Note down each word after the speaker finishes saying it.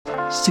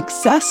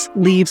Success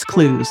leaves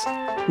clues.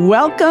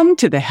 Welcome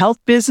to the Health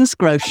Business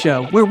Growth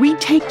Show, where we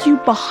take you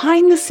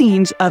behind the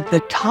scenes of the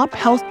top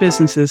health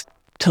businesses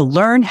to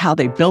learn how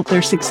they built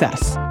their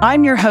success.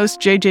 I'm your host,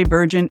 JJ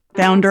Virgin,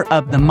 founder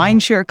of the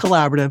Mindshare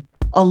Collaborative,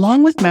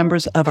 along with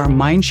members of our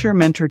Mindshare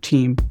Mentor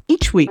team.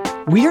 Each week,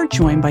 we are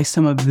joined by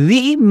some of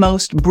the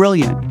most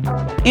brilliant,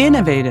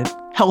 innovative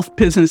health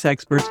business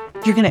experts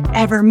you're going to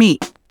ever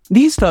meet.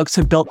 These folks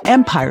have built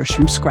empires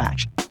from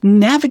scratch,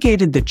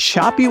 navigated the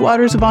choppy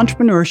waters of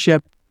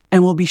entrepreneurship,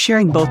 and will be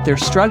sharing both their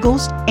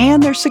struggles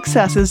and their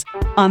successes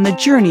on the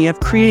journey of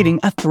creating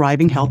a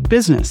thriving health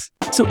business.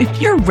 So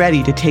if you're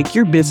ready to take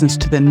your business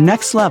to the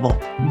next level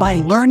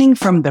by learning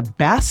from the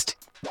best,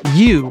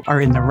 you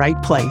are in the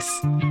right place.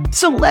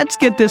 So let's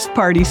get this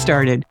party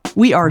started.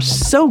 We are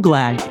so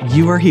glad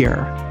you are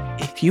here.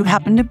 If you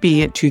happen to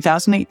be at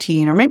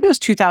 2018, or maybe it was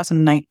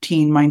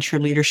 2019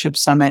 Mindshare Leadership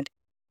Summit,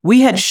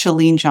 we had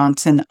Chalene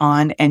Johnson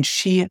on and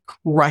she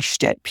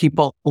crushed it.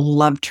 People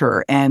loved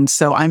her. And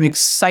so I'm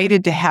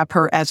excited to have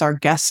her as our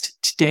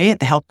guest today at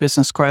the Health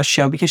Business Growth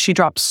Show because she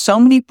dropped so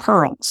many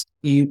pearls.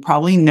 You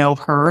probably know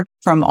her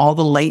from all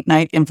the late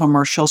night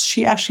infomercials.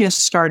 She actually has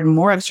started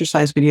more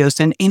exercise videos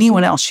than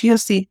anyone else. She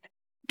has the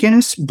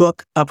Guinness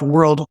Book of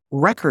World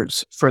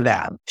Records for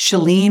that.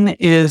 Chalene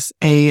is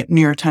a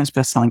New York Times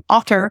bestselling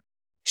author.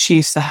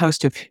 She's the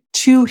host of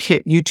 2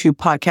 hit YouTube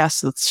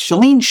podcasts, the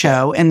Chalene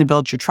Show and the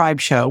Build Your Tribe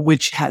Show,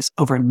 which has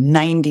over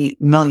 90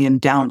 million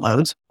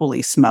downloads.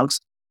 Holy smokes.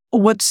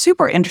 What's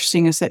super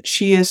interesting is that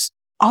she is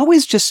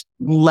always just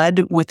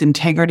led with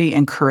integrity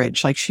and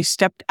courage. Like she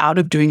stepped out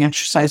of doing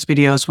exercise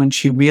videos when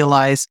she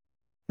realized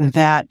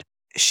that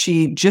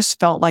she just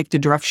felt like the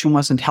direction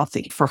wasn't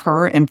healthy for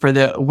her and for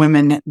the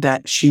women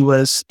that she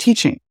was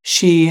teaching.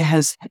 She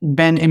has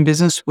been in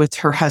business with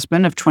her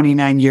husband of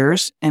 29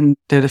 years, and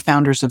they're the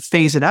founders of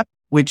Phase It Up,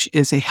 which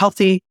is a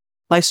healthy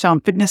lifestyle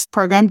and fitness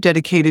program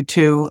dedicated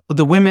to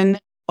the women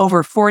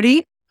over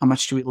 40. How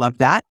much do we love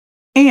that?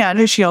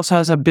 And she also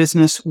has a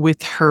business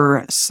with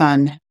her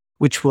son,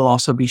 which we'll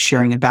also be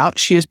sharing about.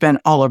 She has been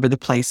all over the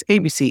place: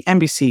 ABC,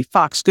 NBC,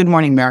 Fox, Good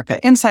Morning America,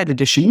 Inside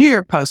Edition, New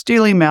York Post,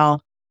 Daily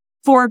Mail,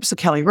 Forbes, The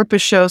Kelly Ripa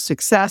Show,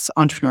 Success,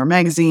 Entrepreneur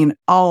Magazine,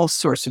 all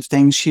sorts of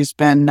things. She's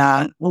been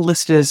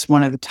listed as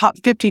one of the top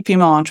 50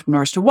 female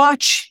entrepreneurs to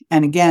watch.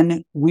 And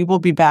again, we will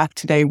be back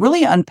today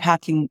really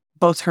unpacking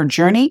both her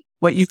journey,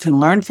 what you can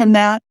learn from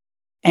that,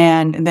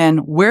 and then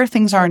where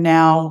things are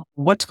now,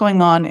 what's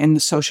going on in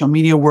the social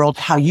media world,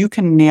 how you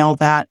can nail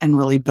that and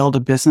really build a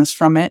business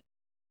from it.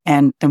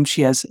 And then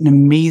she has an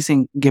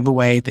amazing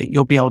giveaway that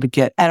you'll be able to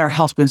get at our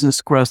Health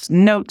Business Growth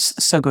Notes.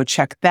 So go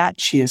check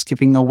that. She is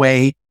giving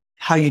away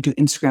how you do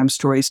Instagram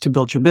stories to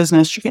build your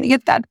business. You're going to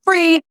get that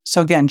free.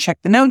 So again, check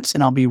the notes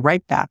and I'll be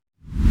right back.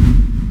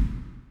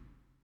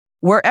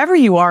 Wherever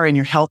you are in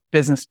your health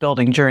business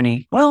building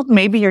journey, well,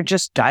 maybe you're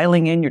just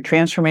dialing in your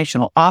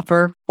transformational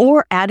offer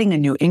or adding a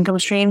new income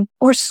stream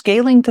or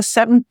scaling to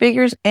 7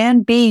 figures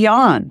and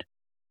beyond.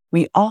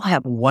 We all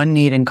have one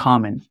need in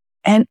common: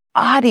 an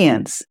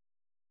audience.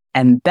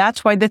 And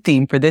that's why the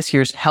theme for this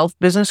year's Health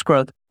Business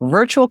Growth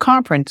Virtual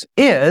Conference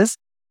is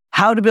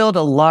How to Build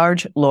a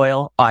Large,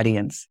 Loyal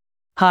Audience.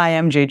 Hi,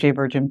 I'm JJ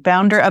Virgin,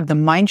 founder of the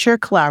Mindshare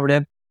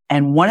Collaborative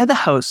and one of the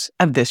hosts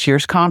of this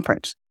year's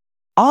conference.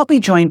 I'll be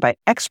joined by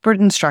expert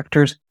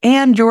instructors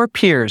and your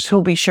peers who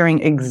will be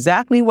sharing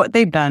exactly what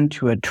they've done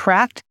to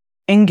attract,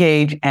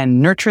 engage,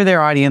 and nurture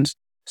their audience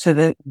so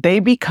that they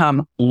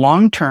become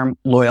long-term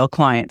loyal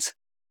clients.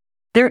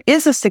 There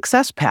is a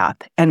success path,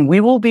 and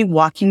we will be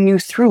walking you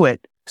through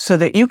it so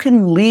that you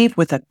can leave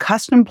with a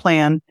custom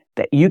plan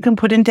that you can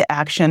put into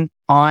action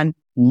on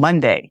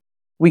Monday.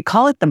 We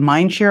call it the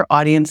Mindshare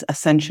Audience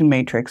Ascension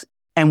Matrix,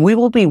 and we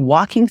will be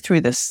walking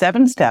through the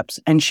 7 steps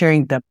and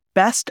sharing the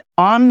best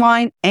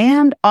online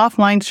and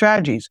offline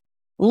strategies.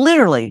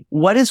 Literally,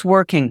 what is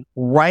working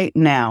right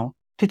now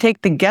to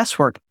take the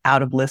guesswork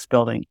out of list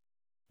building.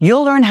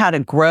 You'll learn how to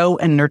grow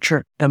and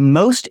nurture the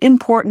most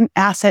important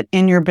asset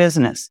in your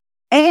business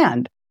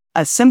and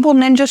a simple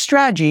ninja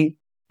strategy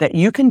that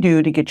you can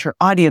do to get your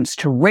audience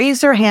to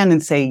raise their hand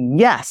and say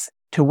yes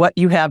to what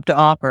you have to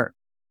offer.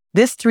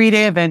 This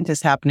 3-day event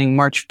is happening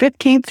March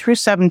 15th through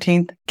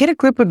 17th. Get a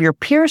group of your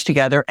peers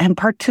together and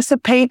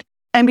participate,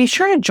 and be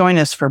sure to join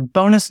us for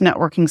bonus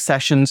networking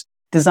sessions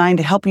designed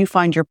to help you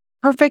find your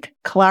perfect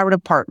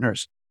collaborative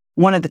partners.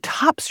 One of the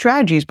top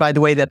strategies, by the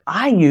way, that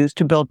I use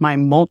to build my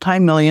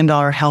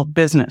multi-million-dollar health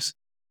business.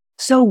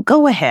 So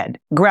go ahead,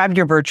 grab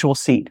your virtual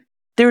seat.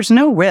 There's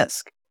no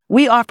risk.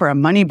 We offer a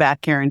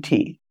money-back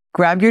guarantee.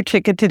 Grab your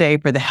ticket today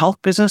for the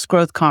Health Business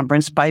Growth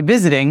Conference by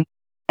visiting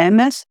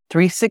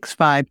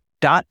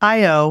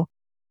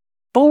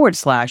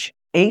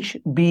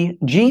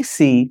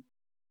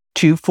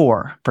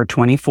ms365.io/HBGC24 for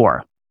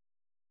 24.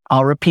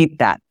 I'll repeat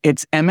that.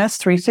 It's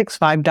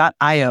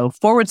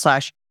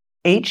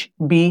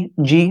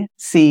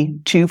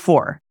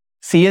ms365.io/HBGC24.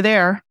 See you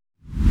there.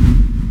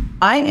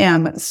 I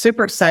am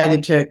super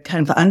excited to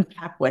kind of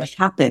unpack what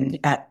happened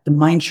at the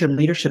Mindshare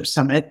Leadership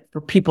Summit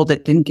for people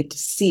that didn't get to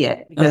see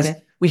it, because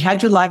We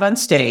had you live on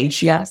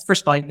stage. Yes.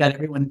 First of all, you got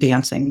everyone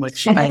dancing,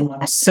 which I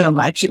love so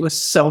much. It was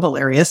so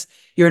hilarious.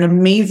 You're an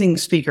amazing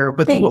speaker.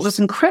 But Thanks. what was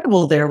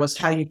incredible there was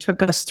how you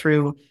took us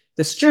through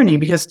this journey,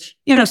 because,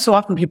 so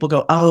often people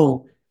go,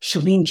 oh,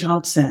 Chalene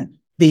Johnson,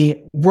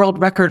 the world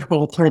record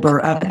holder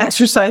of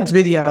exercise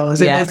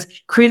videos, and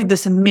it's created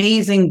this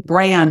amazing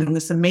brand and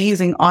this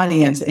amazing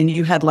audience. And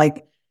you had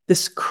like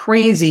this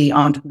crazy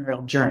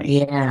entrepreneurial journey.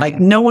 Yeah. Like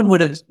no one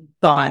would have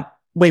thought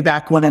way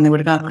back when, and they would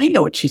have gone, I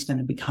know what she's going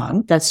to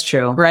become. That's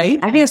true. Right?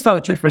 I think it's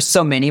probably true for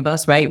so many of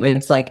us, right? When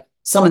it's like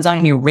someone's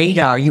on your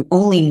radar, you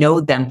only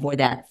know them for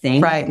that thing.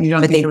 Right. You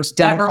don't but think they've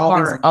done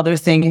all these other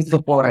things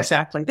before.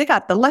 Exactly. They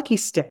got the lucky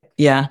stick.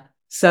 Yeah.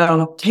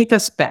 So take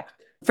us back.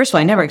 First of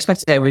all, I never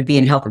expected I would be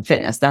in health and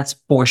fitness. That's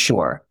for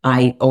sure.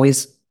 I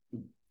always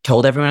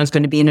told everyone I was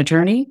going to be an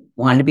attorney,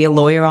 wanted to be a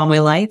lawyer all my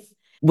life,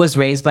 was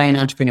raised by an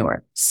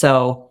entrepreneur.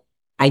 So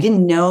I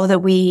didn't know that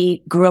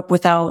we grew up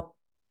without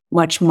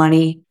much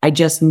money. I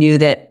just knew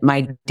that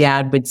my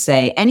dad would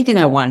say anything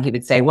I wanted. He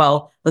would say,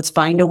 well, let's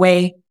find a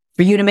way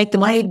for you to make the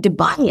money to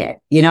buy it,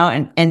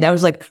 and I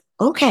was like,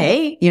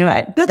 okay,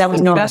 that was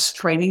the best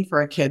training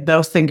for a kid,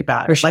 though. Think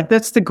about it. Like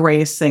that's the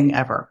greatest thing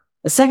ever.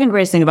 The second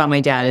greatest thing about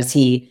my dad is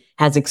he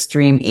has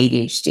extreme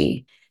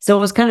ADHD. So it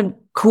was kind of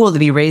cool to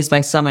be raised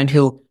by someone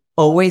who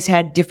always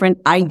had different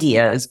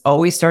ideas,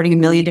 always starting a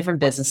million different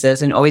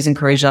businesses, and always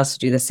encouraged us to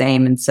do the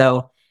same. And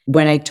so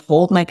when I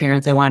told my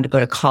parents I wanted to go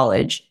to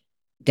college,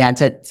 Dad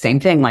said, same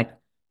thing, like,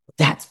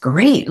 that's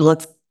great.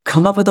 Let's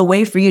come up with a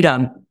way for you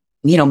to,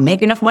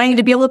 make enough money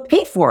to be able to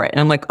pay for it.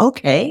 And I'm like,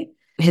 okay.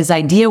 His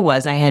idea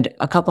was I had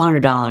a couple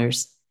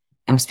 $100.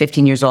 I was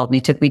 15 years old, and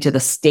he took me to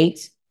the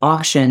state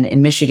auction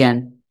in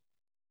Michigan.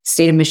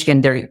 State of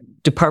Michigan, their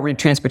Department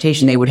of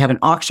Transportation, they would have an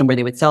auction where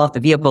they would sell off the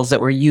vehicles that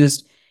were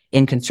used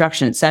in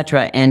construction, et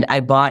cetera. And I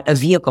bought a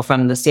vehicle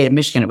from the state of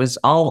Michigan. It was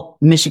all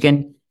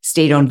Michigan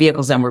state-owned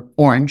vehicles that were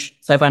orange.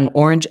 So I bought an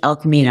orange El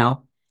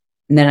Camino.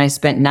 And then I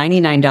spent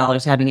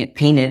 $99 having it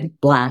painted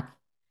black,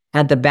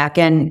 had the back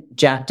end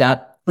jacked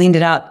up, cleaned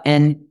it up,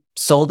 and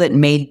sold it and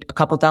made a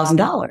couple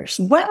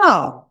 $1,000s.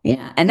 Wow.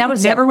 Yeah. And that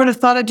was never would have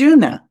thought of doing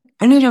that.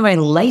 I didn't have my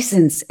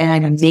license,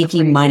 and I'm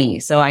making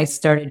money. So I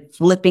started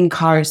flipping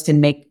cars to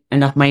make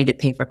enough money to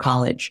pay for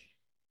college.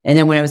 And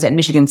then when I was at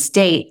Michigan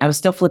State, I was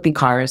still flipping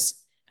cars.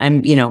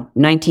 I'm,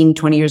 19,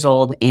 20 years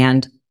old,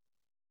 and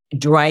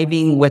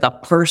driving with a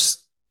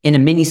purse in a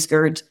mini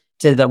skirt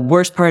to the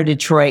worst part of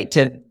Detroit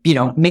to,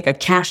 make a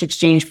cash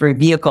exchange for a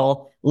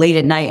vehicle late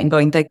at night and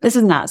going, like, this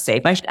is not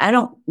safe.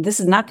 This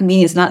is not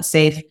convenient. It's not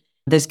safe.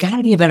 There's got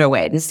to be a better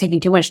way. This is taking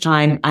too much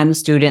time. I'm a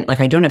student.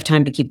 Like, I don't have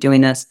time to keep doing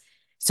this.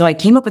 So I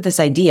came up with this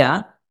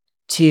idea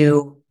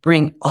to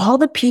bring all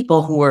the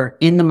people who were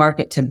in the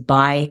market to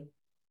buy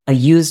a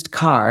used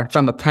car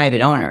from a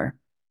private owner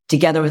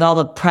together with all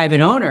the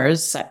private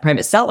owners,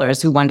 private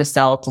sellers who wanted to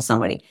sell to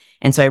somebody.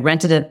 And so I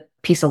rented a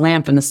piece of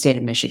land from the state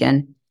of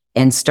Michigan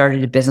and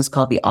started a business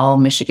called the All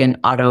Michigan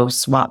Auto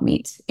Swap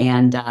Meet.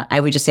 And I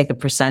would just take a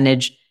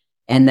percentage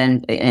and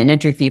then an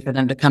entry fee for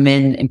them to come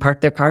in and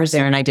park their cars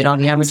there. And I did all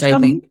the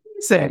advertising.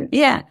 Amazing.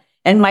 Yeah.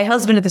 And my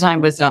husband at the time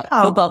was a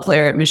football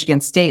player at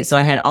Michigan State. So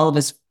I had all of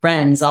his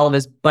friends, all of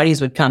his buddies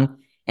would come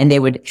and they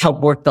would help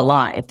work the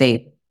lot if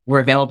they were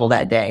available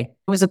that day.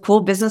 It was a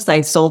cool business.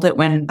 I sold it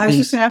when I was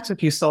just going to ask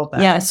if you sold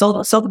that. Yeah, I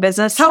sold the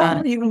business. How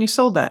old were you when you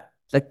sold that?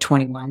 Like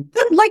 21.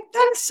 Like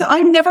that's,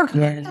 I've never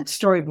heard that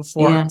story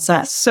before. Yeah,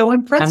 that's so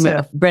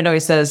impressive. Brent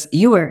always says,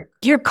 you're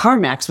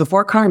CarMax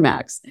before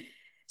CarMax.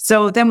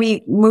 So then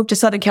we moved to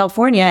Southern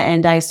California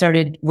and I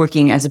started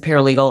working as a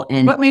paralegal.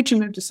 And what made you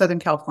move to Southern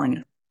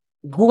California?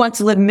 Who wants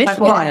to live in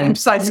Michigan?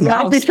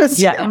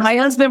 Yeah, my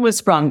husband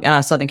was from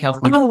Southern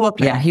California. Oh,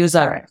 okay. Yeah, he was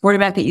a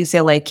quarterback at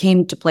UCLA,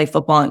 came to play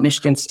football at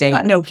Michigan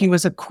State. No, he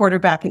was a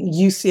quarterback at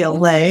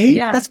UCLA.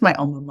 Yeah. That's my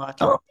alma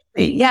mater. Oh,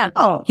 yeah.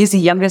 Oh, he's the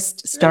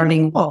youngest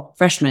starting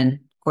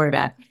freshman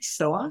quarterback.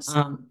 So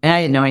awesome. And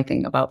I didn't know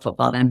anything about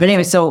football then. But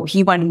anyway, so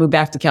he wanted to move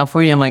back to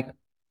California. I'm like,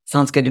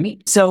 sounds good to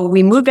me. So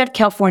we moved back to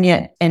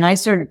California and I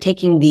started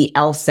taking the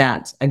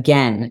LSAT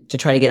again to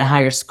try to get a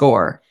higher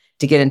score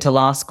to get into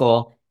law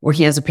school,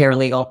 working as a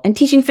paralegal and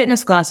teaching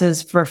fitness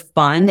classes for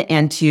fun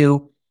and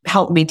to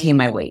help maintain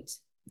my weight.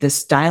 The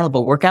style of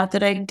a workout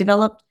that I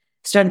developed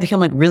started to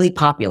become like really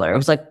popular. It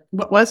was like,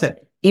 what was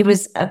it? It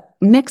was a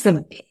mix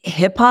of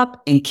hip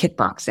hop and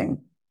kickboxing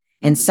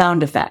and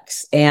sound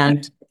effects.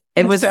 And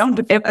it was like,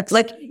 I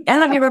don't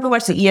know if you've ever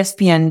watched the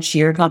ESPN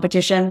cheer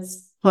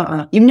competitions.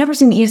 You've never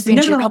seen the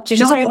ESPN cheer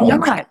competitions?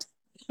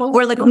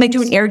 Where like when they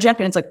do an air jump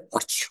and it's like,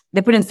 whoosh,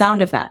 they put in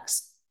sound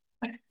effects.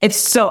 It's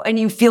so, and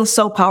you feel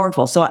so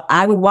powerful. So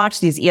I would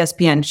watch these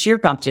ESPN cheer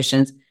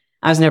competitions.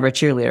 I was never a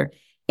cheerleader.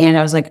 And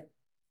I was like,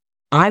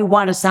 I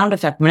want a sound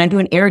effect. When I do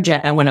an air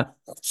jet, I want to.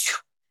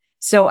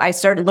 So I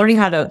started learning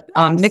how to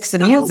mix the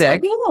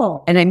music.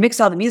 And I mixed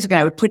all the music and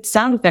I would put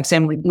sound effects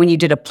in. When you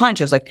did a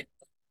punch, it was like,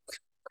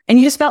 and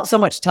you just felt so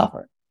much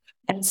tougher.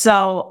 And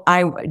so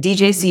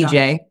DJ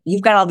CJ,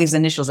 you've got all these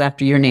initials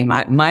after your name.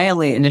 My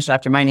only initial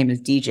after my name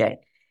is DJ.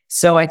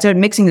 So I started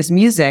mixing this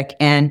music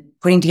and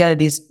putting together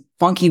these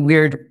funky,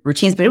 weird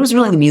routines, but it was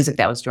really the music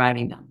that was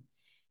driving them.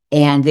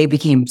 And they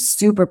became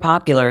super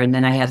popular. And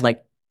then I had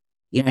like,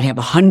 I'd have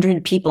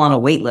 100 people on a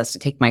wait list to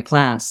take my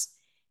class.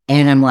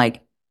 And I'm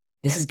like,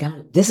 this has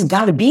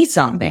got to be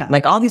something. Yeah.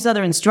 Like all these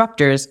other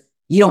instructors,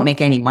 you don't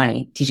make any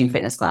money teaching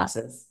fitness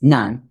classes.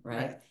 None.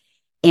 Right.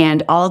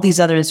 And all these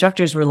other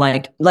instructors were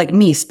like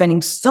me,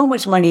 spending so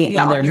much money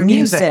on their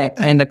music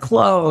and the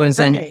clothes.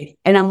 Right.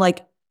 And I'm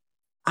like,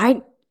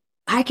 I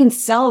can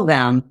sell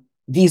them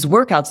these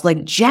workouts like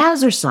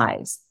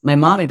jazzercise. My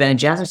mom had been a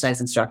jazzercise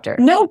instructor.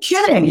 No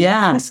kidding.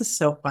 Yeah. This is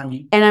so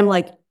funny. And I'm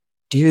like,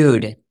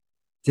 dude,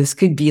 this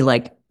could be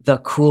like the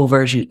cool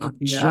version of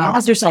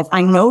jazzercise.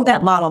 I know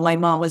that model. My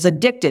mom was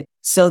addicted.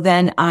 So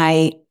then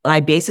I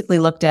basically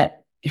looked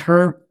at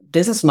her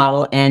business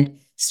model and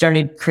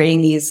started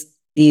creating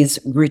these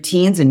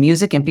routines and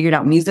music and figured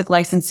out music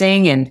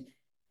licensing.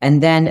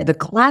 And then the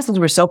classes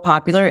were so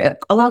popular.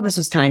 A lot of this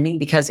was timing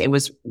because it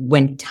was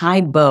when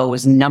Tai Bo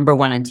was number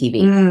one on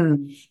TV.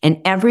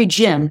 And every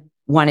gym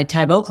wanted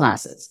Tai Bo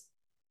classes.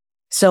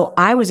 So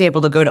I was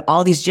able to go to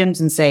all these gyms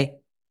and say,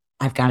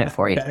 I've got it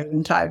for you. Better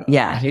than Tai Bo.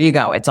 Yeah, here you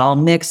go. It's all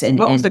mixed. And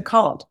what was it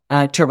called?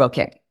 Turbo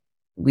Kick.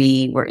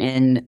 We were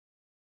in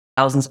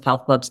thousands of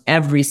health clubs,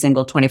 every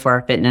single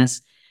 24-hour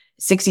fitness,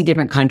 60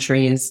 different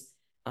countries.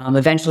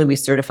 Eventually, we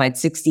certified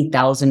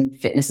 60,000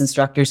 fitness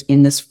instructors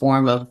in this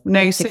form of.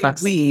 Now you say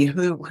we,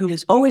 who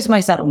is always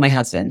myself and my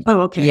husband.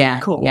 Oh, okay. Yeah,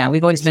 cool. Yeah,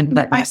 we've always been.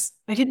 I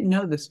didn't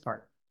know this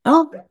part.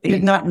 Oh, I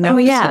did not know. Oh,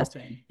 yeah.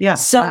 Yeah.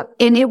 So,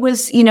 and it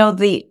was, the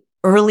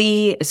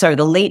late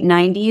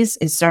 90s,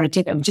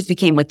 it just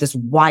became like this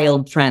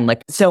wild trend.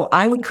 Like, so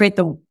I would create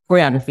the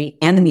choreography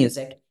and the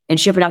music and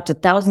ship it out to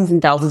thousands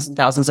and thousands and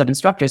thousands of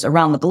instructors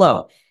around the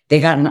globe. They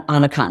got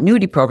on a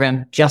continuity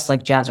program, just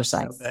like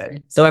jazzercise.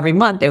 Okay. So every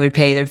month they would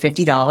pay their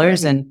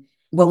 $50. And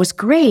what was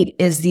great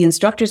is the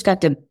instructors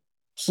got to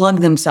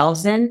plug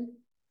themselves in,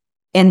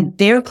 and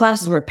their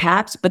classes were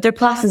packed, but their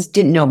classes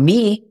didn't know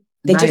me.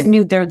 They just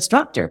knew their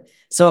instructor.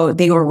 So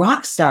they were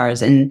rock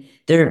stars, and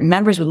their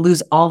members would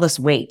lose all this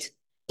weight.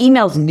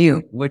 Emails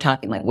new. We're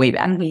talking like way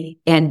back.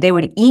 And they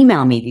would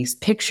email me these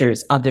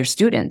pictures of their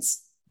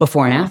students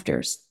before and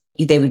afters.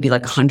 They would be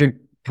like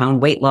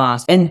 100-pound weight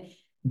loss. And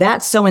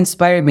that so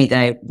inspired me that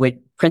I would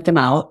print them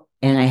out.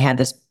 And I had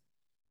this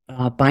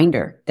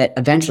binder that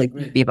eventually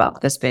grew to be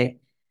about this big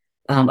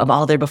of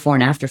all their before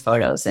and after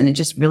photos. And it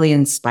just really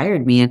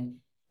inspired me. And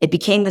it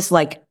became this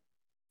like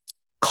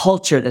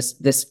culture,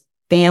 this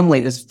family,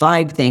 this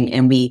vibe thing.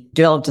 And we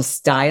developed a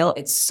style.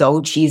 It's so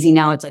cheesy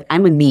now. It's like,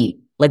 I'm a meme.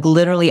 Like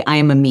literally, I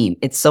am a meme.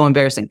 It's so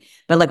embarrassing.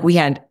 But like we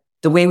had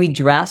the way we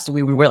dressed,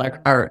 we would wear like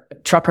our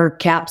trucker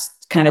caps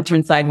kind of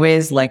turned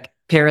sideways, like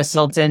Paris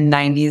Hilton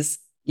 90s,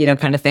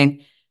 kind of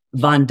thing,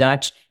 Von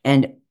Dutch.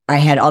 And I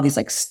had all these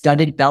like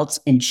studded belts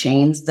and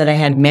chains that I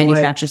had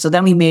manufactured. So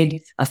then we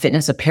made a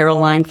fitness apparel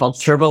line called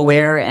Turbo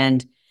Wear.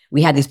 And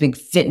we had these big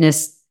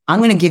fitness. I'm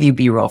going to give you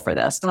B-roll for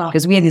this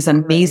because we had these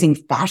amazing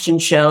fashion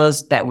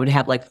shows that would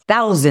have like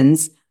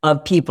thousands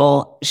of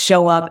people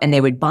show up, and they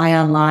would buy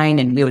online,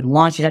 and we would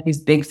launch it at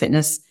these big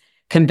fitness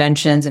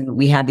conventions. And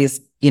we had these,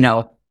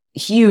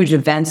 huge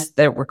events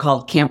that were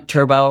called Camp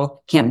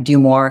Turbo, Camp Do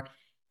More.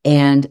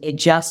 And it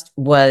just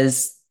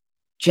was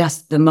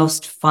just the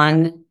most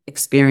fun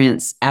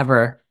experience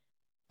ever.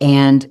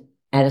 And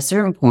at a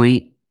certain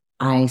point,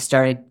 I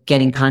started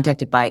getting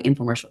contacted by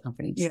infomercial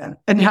companies. Yeah.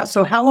 And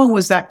how long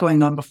was that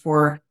going on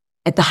before?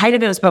 At the height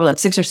of it, it was probably like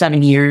 6 or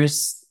 7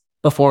 years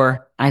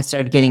before I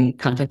started getting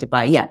contacted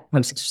by,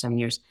 probably 6 or 7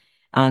 years.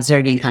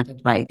 Started getting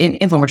contacted by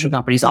infomercial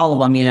companies, all of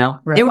them,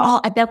 Right. They were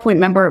all, at that point,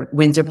 remember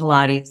Windsor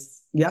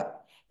Pilates? Yep.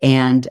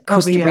 And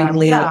Costa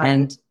Rica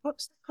and...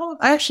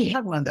 I actually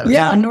had one of those.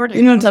 Yeah. A Nordic.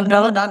 You know what I'm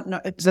talking about?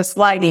 No, it's a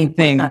sliding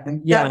thing.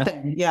 Yeah.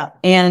 Thing. Yeah.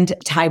 And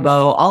Tai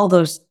Bo, all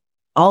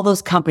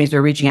those companies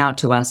were reaching out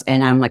to us.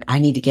 And I'm like, I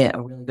need to get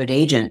a really good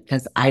agent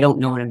because I don't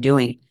know what I'm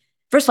doing.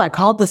 First of all, I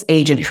called this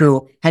agent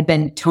who had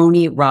been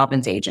Tony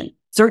Robbins' agent,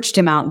 searched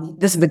him out.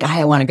 This is the guy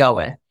I want to go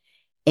with.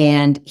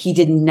 And he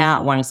did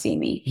not want to see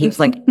me. He was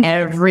like,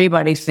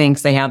 everybody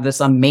thinks they have this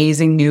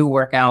amazing new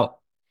workout.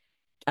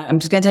 I'm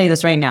just going to tell you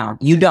this right now.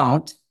 You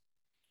don't.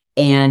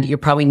 And you're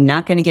probably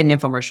not going to get an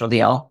infomercial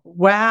deal.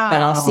 Wow.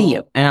 But I'll see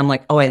you. And I'm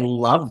like, oh, I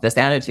love this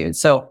attitude.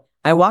 So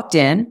I walked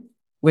in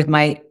with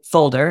my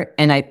folder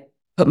and I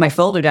put my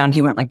folder down.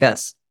 He went like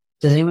this.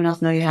 Does anyone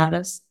else know you have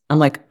this? I'm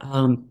like,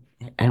 I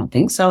don't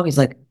think so. He's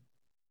like,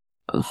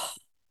 oh,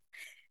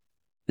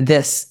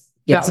 this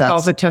gets that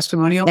calls a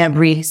testimonial.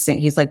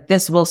 He's like,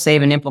 this will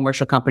save an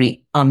infomercial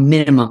company a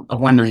minimum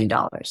of $1 million.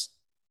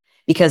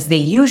 Because they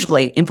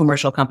usually,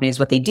 infomercial companies,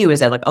 what they do is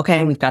they're like,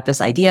 okay, we've got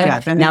this idea.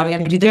 Yeah, now we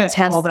have to do the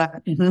test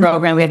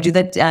program. We have to do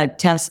the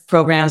test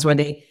programs where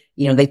they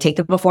take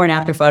the before and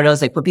after photos.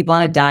 They put people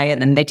on a diet,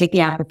 and then they take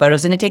the after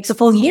photos, and it takes a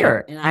full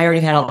year. And I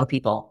already had all the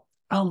people.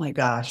 Oh my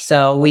gosh.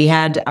 So we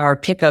had our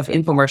pick of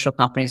infomercial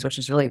companies, which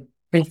was really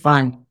pretty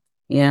fun.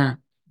 Yeah.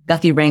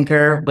 Guthrie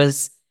Ranker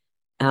was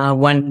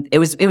one. It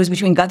was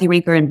between Guthrie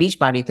Ranker and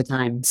Beachbody at the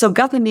time. So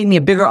Guthrie made me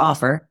a bigger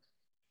offer,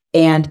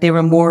 and they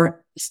were more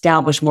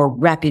established, more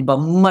reputable,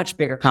 much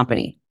bigger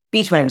company.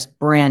 Beachbody was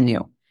brand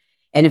new.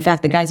 And in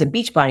fact, the guys at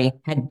Beachbody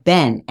had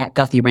been at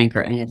Guthrie Ranker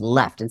and had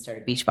left and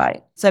started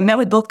Beachbody. So I met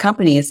with both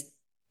companies,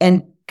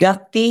 and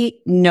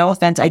Guthrie, no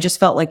offense, I just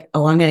felt like,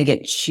 oh, I'm going to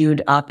get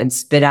chewed up and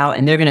spit out,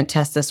 and they're going to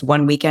test this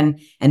one weekend,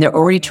 and they're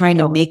already trying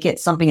to make it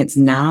something it's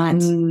not.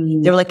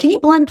 They were like, can you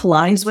blend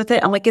Pilates with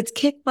it? I'm like, it's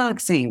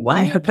kickboxing.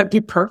 Why? That'd be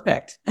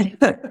perfect.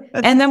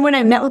 And then when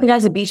I met with the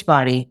guys at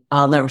Beachbody,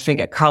 I'll never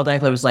forget, Carl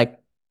Deichler was like,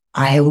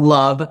 I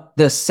love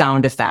the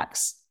sound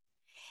effects.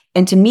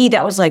 And to me,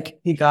 that was like,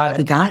 He got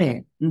it.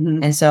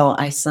 Mm-hmm. And so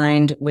I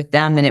signed with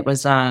them, and it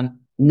was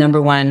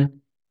number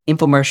one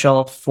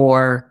infomercial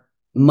for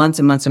months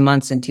and months and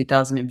months. In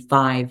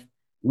 2005,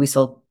 we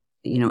sold,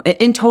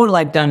 in total,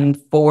 I've done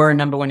 4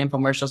 number one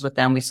infomercials with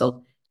them. We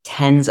sold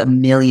tens of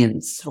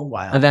millions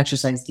of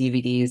exercise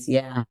DVDs.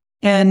 Yeah.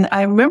 And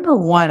I remember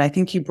one, I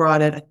think you brought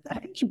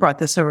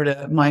this over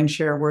to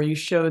Mindshare, where you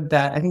showed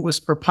that, I think it was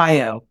for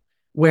Pio,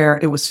 where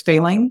it was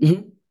failing.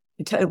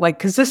 Mm-hmm.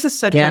 Because this is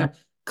such a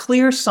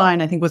clear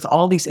sign, I think, with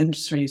all these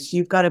industries,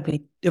 you've got to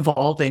be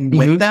evolving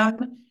with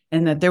them,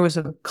 and that there was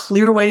a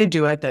clear way to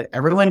do it, that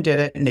everyone did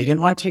it and they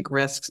didn't want to take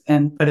risks,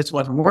 but it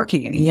wasn't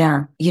working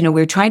anymore. Yeah. We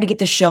were trying to get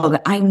the show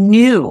that I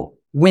knew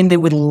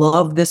women would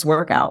love this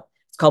workout.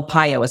 It's called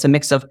Pio. It's a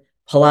mix of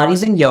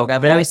Pilates and yoga,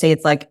 but I always say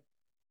it's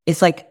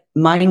like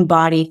mind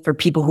body for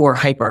people who are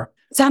hyper.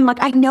 So I'm like,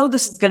 I know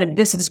this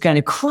is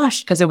gonna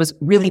crush, because it was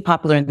really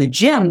popular in the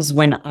gyms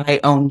when I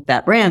owned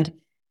that brand.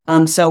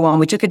 So when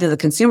we took it to the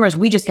consumers,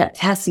 we just kept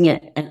testing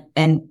it,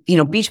 and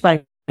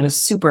Beachbody was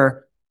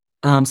super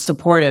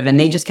supportive, and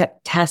they just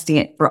kept testing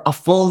it for a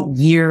full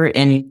year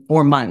and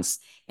 4 months,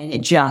 and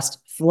it just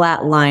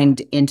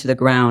flatlined into the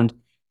ground.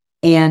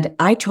 And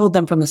I told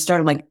them from the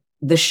start, I'm like,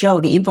 the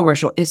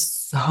infomercial is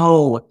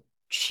so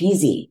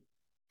cheesy.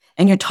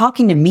 And you're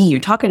talking to me, you're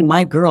talking to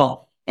my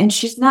girl, and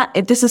she's not,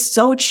 this is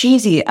so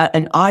cheesy.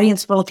 An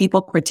audience full of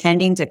people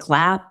pretending to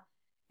clap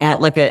at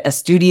like a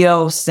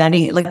studio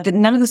setting. Like,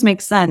 none of this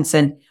makes sense.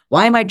 And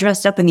why am I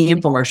dressed up in the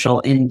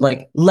infomercial? And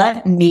like,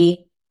 let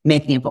me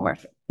make the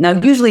infomercial. Now,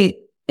 usually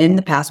in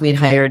the past, we had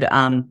hired,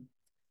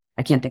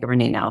 I can't think of her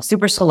name now,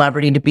 super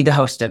celebrity to be the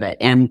host of it.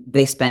 And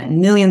they spent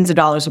millions of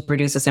dollars to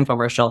produce this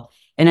infomercial.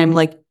 And I'm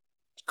like,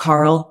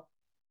 Carl,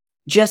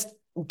 just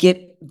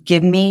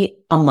give me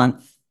a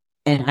month,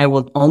 and I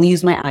will only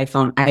use my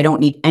iPhone. I don't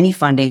need any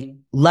funding.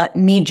 Let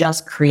me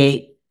just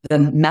create the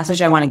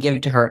message I want to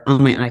give to her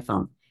on my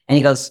iPhone. And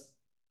he goes,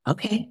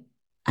 okay,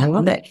 I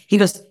love it. He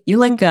goes, you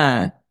like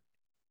a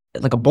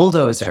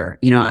bulldozer.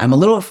 I'm a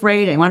little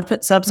afraid. I want to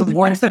put some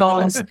warning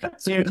signs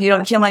so you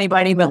don't kill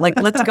anybody, but like,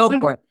 let's go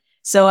for it.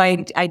 So I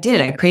did.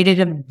 I created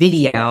a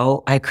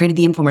video. I created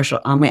the infomercial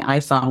on my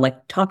iPhone,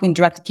 like talking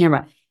direct to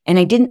camera. And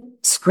I didn't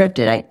script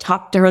it. I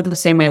talked to her the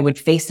same way I would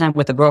FaceTime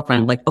with a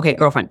girlfriend. Like, okay,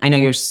 girlfriend, I know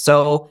you're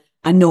so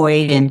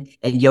annoyed, and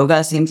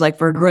yoga seems like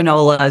for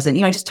granolas.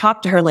 And, I just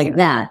talked to her like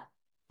that.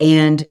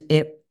 And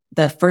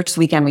the first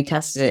weekend we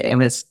tested it, it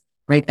was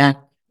right back.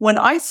 When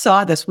I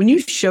saw this, when you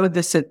showed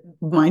this at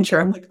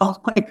Mindshare, I'm like, oh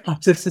my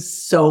gosh, this is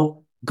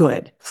so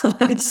good.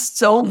 It's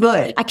so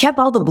good. I kept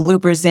all the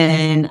bloopers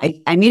in.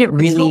 I made it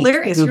really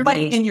hilarious. You're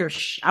like in your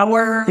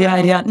shower.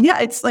 Yeah.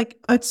 It's like,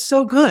 it's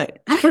so good.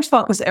 First of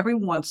all, because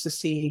everyone wants to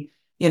see,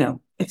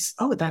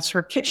 that's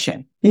her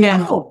kitchen.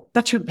 Yeah. Oh,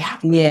 that's her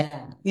bathroom.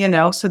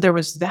 Yeah. So there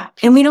was that.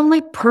 And we don't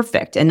like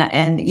perfect. And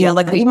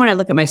like, even when I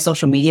look at my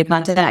social media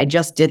content, I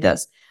just did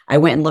this. I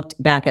went and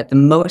looked back at the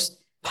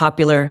most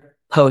popular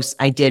posts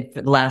I did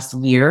for the last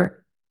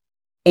year.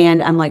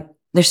 And I'm like,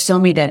 there's so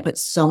many that put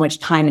so much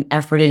time and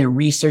effort in and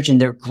research, and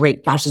they're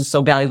great. Gosh, it's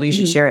so valuable. You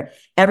should share it.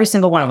 Every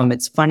single one of them.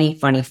 It's funny.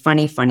 And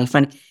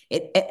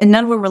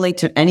none of them relate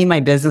to any of my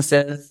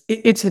businesses.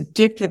 It's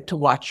addictive to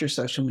watch your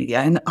social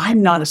media. And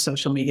I'm not a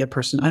social media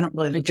person. I don't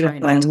really look at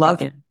it, but I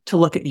love to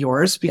look at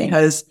yours,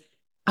 because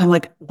I'm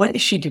like, what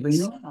is she doing?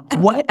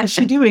 What is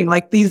she doing?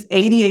 Like these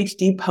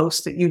ADHD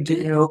posts that you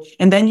do.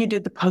 And then you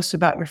did the post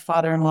about your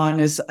father-in-law and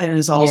his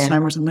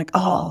Alzheimer's. I'm like,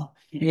 oh.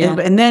 Yeah.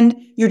 And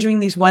then you're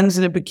doing these ones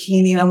in a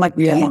bikini. And I'm like,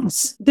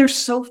 yes, they're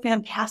so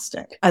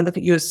fantastic. I look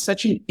at you as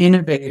such an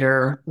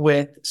innovator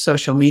with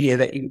social media,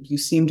 that you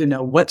seem to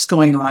know what's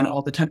going on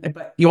all the time.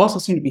 But you also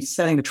seem to be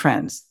setting the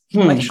trends.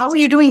 Like, how are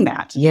you doing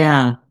that?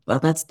 Yeah. Well,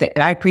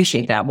 I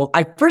appreciate that. Well,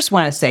 I first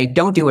want to say,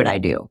 don't do what I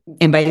do.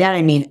 And by that,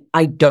 I mean,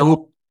 I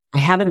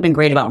haven't been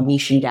great about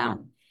niching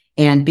down.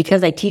 And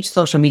because I teach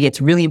social media,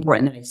 it's really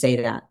important that I say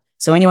that.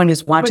 So anyone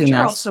who's watching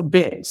you're also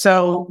big.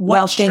 So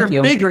once you're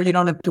bigger, you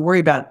don't have to worry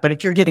about it. But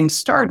if you're getting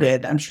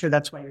started, I'm sure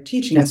that's why you're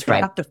teaching. That's right.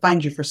 They have to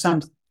find you for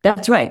something.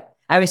 That's right.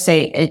 I would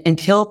say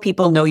until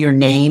people know your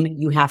name,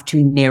 you have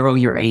to narrow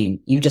your aim.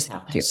 You just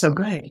have to. So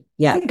great.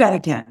 Yeah. You got it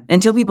again.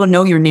 Until people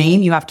know your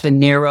name, you have to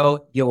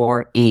narrow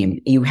your aim.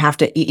 You have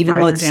to, even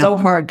though it's so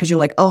hard, because you're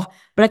like, oh,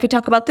 but I could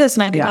talk about this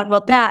and I could talk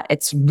about that.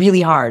 It's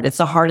really hard. It's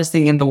the hardest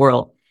thing in the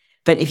world.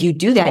 But if you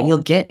do that, you'll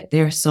get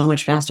there so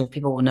much faster.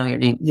 People will know your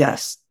name.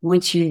 Yes.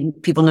 Once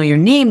people know your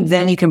name,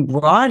 then you can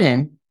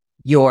broaden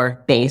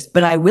your base.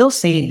 But I will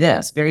say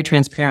this very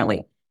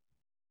transparently.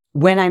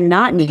 When I'm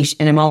not niche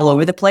and I'm all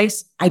over the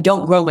place, I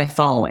don't grow my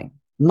following.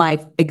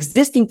 my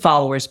existing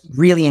followers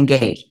really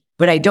engage,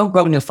 but I don't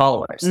grow new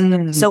followers.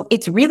 So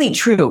it's really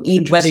true,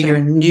 whether you're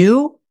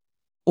new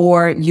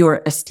or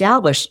you're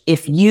established.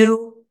 If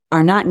you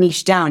are not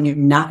niched down, you're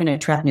not going to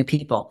attract new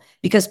people,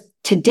 because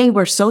today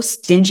we're so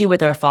stingy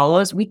with our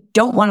followers. We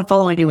don't want to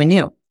follow anyone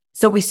new.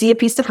 So we see a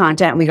piece of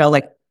content and we go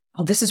like,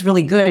 oh, this is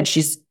really good.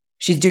 She's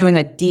doing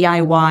a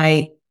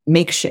DIY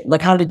makeshift,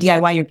 like how to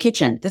DIY your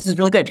kitchen. This is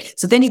really good.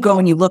 So then you go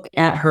and you look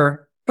at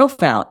her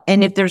profile.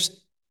 And if there's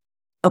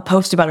a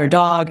post about her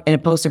dog and a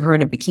post of her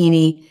in a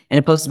bikini and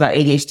a post about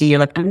ADHD, you're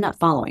like, I'm not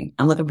following.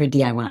 I'm looking for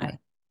DIY.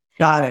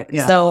 Got it.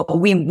 Yeah. So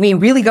we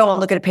really go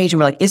and look at a page and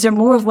we're like, is there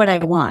more of what I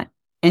want?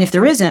 And if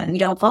there isn't, we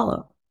don't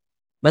follow,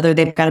 whether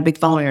they've got a big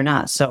following or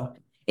not. So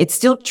it's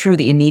still true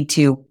that you need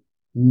to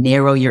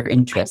narrow your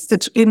interest.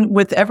 It's in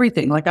with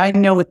everything. Like I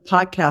know with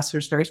podcasts,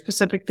 there's very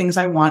specific things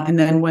I want. And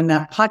then when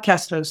that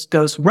podcast host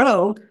goes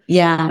rogue,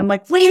 I'm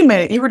like, wait a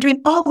minute, you were doing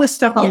all this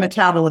stuff on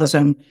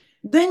metabolism.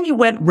 Then you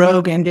went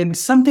rogue and did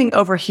something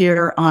over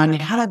here on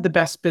how to have the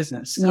best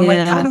business. And I'm like,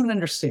 I don't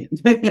understand.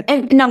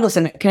 And now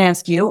listen, can I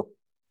ask you,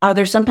 are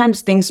there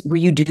sometimes things where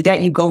you do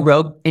that, you go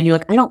rogue and you're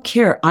like, I don't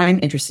care. I'm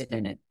interested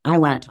in it. I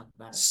want to talk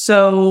about it.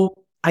 So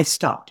I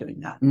stopped doing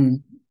that.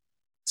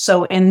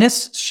 So in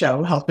this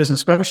show, Health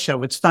Business Growth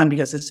Show, it's fun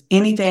because it's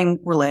anything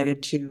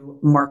related to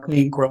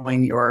marketing,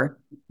 growing your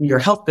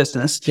health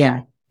business.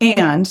 Yeah.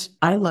 And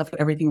I love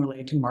everything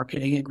related to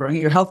marketing and growing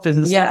your health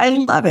business. Yeah, I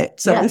love it.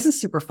 So this is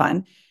super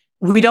fun.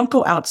 We don't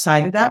go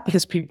outside of that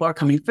because people are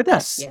coming for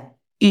this. Yeah.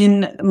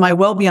 In my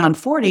Well Beyond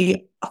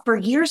 40, for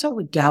years I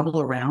would dabble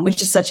around.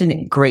 Which is such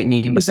a great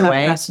name, by the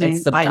way. It's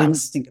the I didn't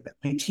think of it.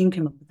 My team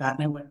came up with that.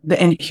 And I went,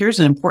 and here's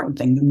an important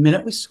thing. The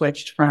minute we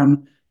switched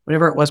from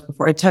whatever it was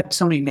before, it had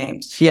so many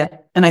names. Yeah.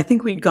 And I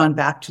think we'd gone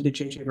back to the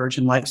JJ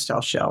Virgin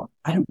Lifestyle Show.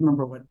 I don't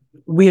remember what,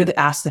 we had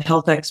asked the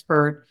health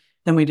expert.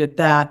 Then we did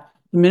that.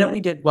 The minute we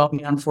did Well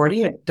Beyond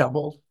 40, it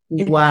doubled.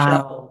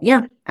 Wow.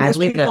 Yeah. Because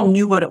people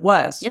knew what it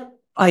was. Yep.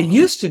 I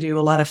used to do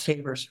a lot of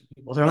favors for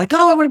people. They're like,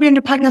 oh, I want to be on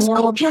your podcast.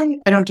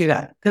 I don't do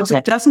that because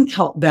it doesn't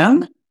help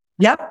them.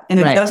 Yep. And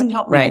it doesn't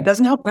help me. It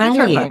doesn't help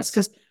me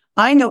because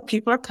I know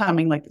people are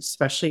coming, like,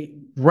 especially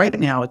right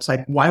now. It's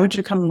like, why would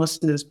you come and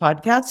listen to this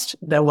podcast,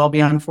 the Well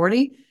Beyond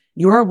 40?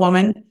 You're a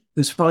woman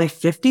who's probably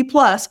 50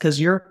 plus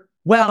because you're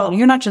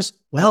not just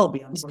well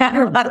beyond 40.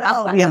 You're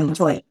well beyond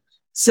 40.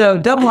 So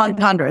double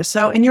entendre.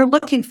 So, and you're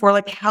looking for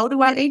like, how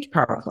do I age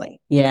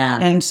powerfully? Yeah.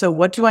 And so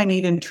what do I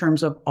need in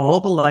terms of all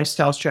the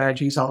lifestyle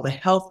strategies, all the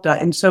health?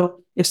 And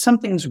so if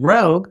something's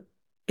rogue,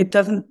 it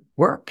doesn't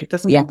work. It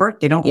doesn't work.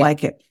 They don't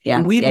like it. Yeah.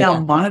 And we've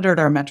now monitored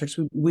our metrics.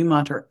 We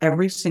monitor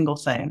every single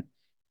thing.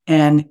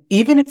 And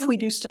even if we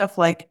do stuff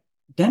like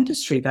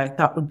dentistry that I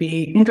thought would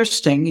be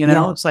interesting,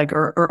 it's like,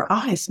 or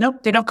eyes.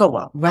 Nope, they don't go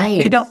well.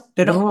 Right. They don't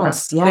work.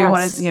 Yes. They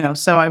want to,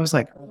 so I was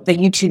like, the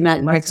YouTube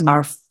metrics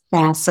are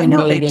fascinating. I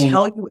know, they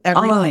tell you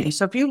everything.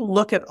 So if you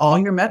look at all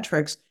your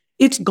metrics,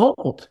 it's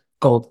gold.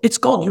 It's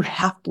gold. You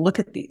have to look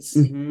at these,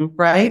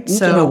 right? You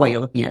know what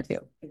you're looking at too.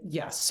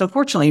 Yes. So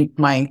fortunately,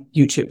 my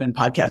YouTube and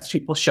podcast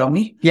people show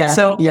me. Yeah.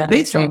 So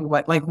they show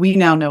me we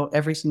now know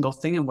every single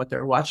thing and what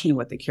they're watching and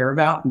what they care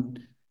about. And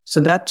so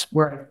that's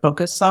where I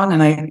focus on.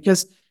 And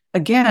because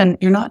again,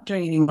 you're not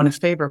doing anyone a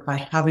favor by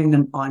having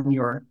them on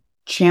your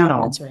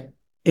channel. That's right.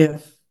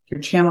 If your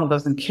channel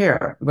doesn't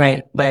care.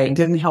 Right. It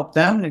didn't help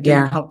them. It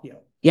didn't help you.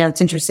 Yeah,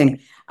 it's interesting.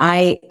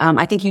 I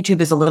think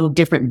YouTube is a little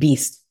different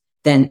beast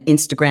than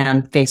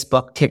Instagram,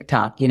 Facebook,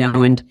 TikTok,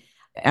 and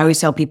I always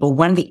tell people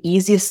one of the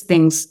easiest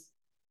things,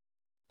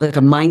 like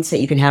a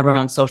mindset you can have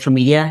around social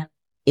media,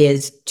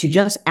 is to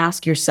just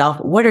ask yourself,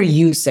 what are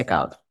you sick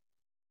of?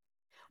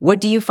 What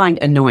do you find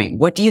annoying?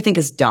 What do you think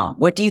is dumb?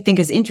 What do you think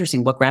is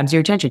interesting? What grabs your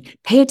attention?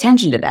 Pay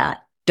attention to that.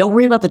 Don't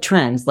worry about the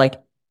trends,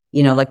 like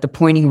the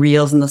pointing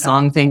reels and the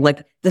song thing.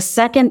 Like the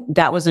second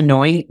that was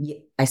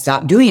annoying, I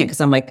stopped doing it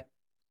because I'm like,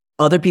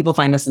 other people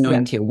find this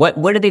annoying too.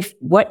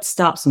 What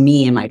stops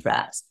me in my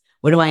tracks?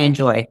 What do I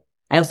enjoy?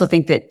 I also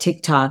think that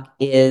TikTok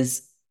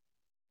is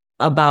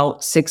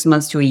about 6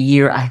 months to a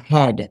year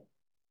ahead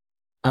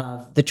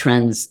of the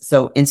trends.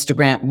 So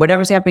Instagram,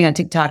 whatever's happening on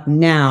TikTok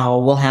now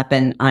will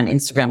happen on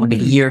Instagram like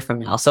a year from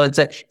now. So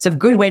it's a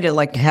good way to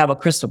like have a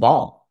crystal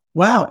ball.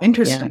 Wow.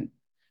 Interesting. Yeah.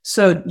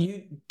 So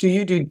do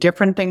you do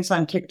different things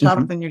on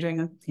TikTok than you're doing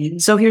on TV?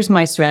 So here's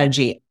my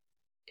strategy.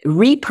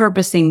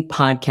 Repurposing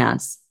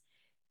podcasts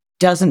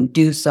doesn't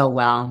do so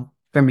well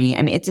for me.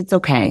 I mean, it's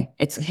okay.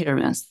 It's hit or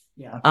miss.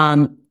 Yeah.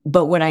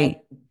 But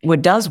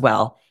what does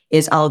well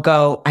is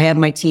I have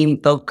my team,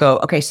 they'll go,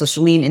 okay, so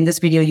Chalene, in this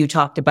video, you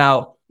talked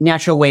about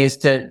natural ways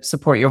to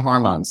support your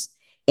hormones.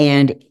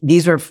 And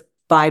these are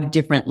 5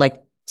 different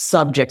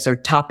subjects or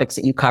topics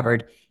that you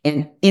covered.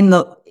 And in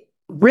the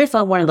riff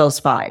on one of those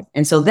 5.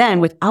 And so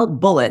then without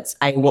bullets,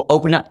 I will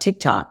open up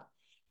TikTok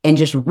and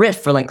just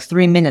riff for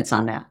 3 minutes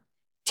on that.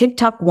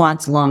 TikTok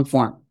wants long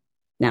form.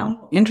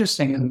 Now,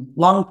 interesting. And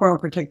long form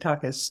for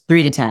TikTok is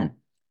 3 to 10.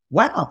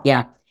 Wow.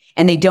 Yeah.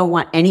 And they don't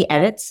want any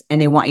edits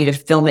and they want you to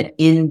film it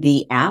in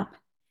the app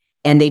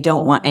and they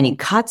don't want any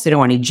cuts. They don't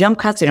want any jump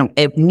cuts.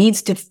 It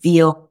needs to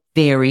feel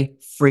very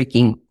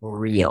freaking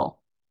real.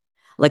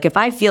 Like if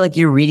I feel like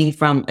you're reading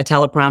from a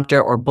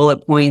teleprompter or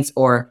bullet points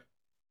or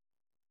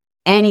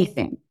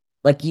anything,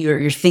 like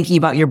you're thinking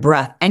about your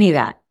breath, any of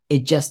that,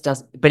 it just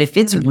doesn't. But if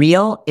it's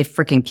real, it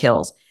freaking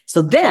kills.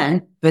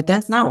 But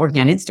that's not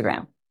working on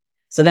Instagram.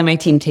 So then my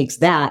team takes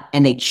that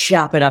and they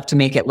chop it up to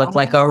make it look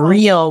like a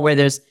reel where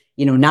there's,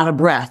 not a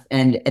breath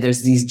and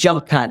there's these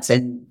jump cuts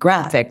and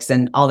graphics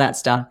and all that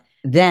stuff.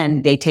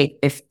 Then they take,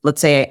 if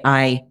let's say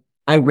I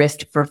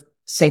risked for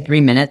say 3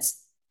 minutes,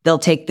 they'll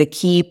take the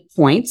key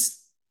points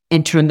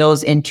and turn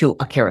those into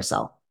a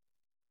carousel.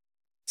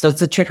 So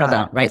it's a trickle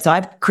down, right? So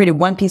I've created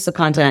one piece of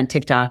content on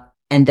TikTok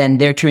and then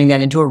they're turning that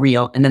into a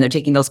reel. And then they're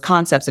taking those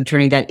concepts and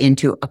turning that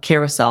into a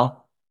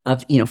carousel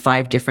of,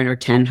 5 different or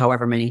 10,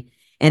 however many.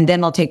 And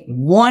then they'll take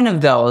one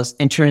of those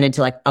and turn it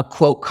into like a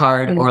quote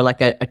card or like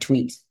a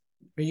tweet.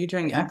 Are you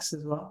doing X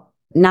as well?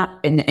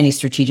 Not in any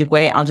strategic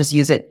way. I'll just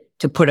use it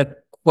to put a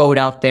quote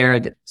out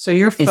there. So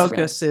your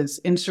focus is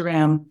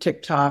Instagram,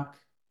 TikTok,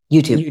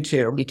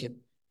 YouTube.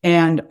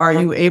 And are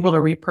you able to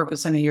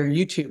repurpose any of your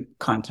YouTube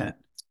content?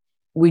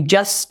 We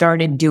just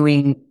started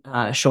doing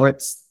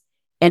shorts.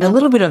 And a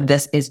little bit of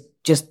this is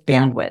just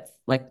bandwidth.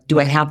 Like, do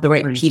I have the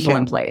right people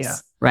in place? Yeah.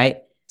 Right?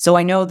 So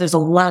I know there's a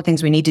lot of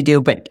things we need to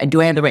do, but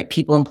do I have the right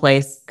people in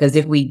place? Because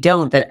if we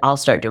don't, then I'll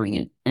start doing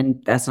it.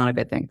 And that's not a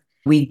good thing.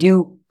 We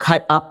do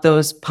cut up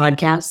those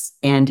podcasts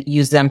and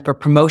use them for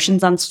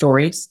promotions on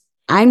stories.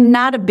 I'm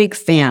not a big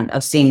fan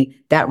of seeing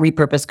that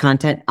repurposed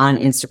content on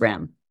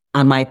Instagram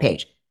on my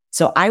page.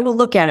 So I will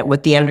look at it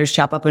with the editors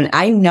chop up and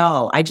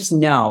I just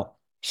know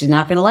she's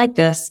not going to like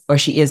this or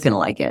she is going to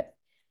like it.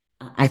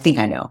 I think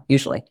I know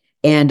usually.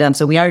 And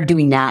so we are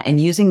doing that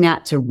and using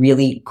that to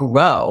really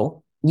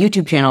grow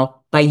YouTube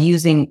channel by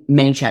using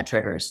ManyChat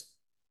triggers.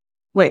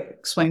 Wait,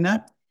 explain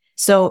that.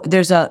 So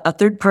there's a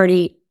third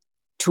party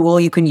tool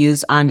you can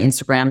use on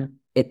Instagram.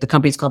 The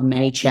company's called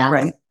ManyChat.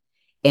 Right.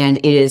 And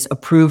it is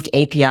approved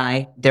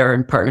API. They're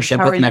in partnership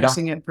with Meta. How are you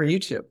using it for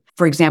YouTube?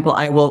 For example,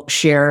 I will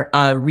share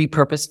a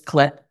repurposed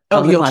clip.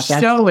 You'll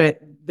show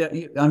it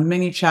on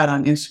ManyChat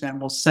on Instagram.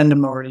 We'll send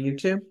them over to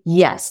YouTube?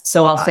 Yes.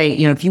 So I'll say,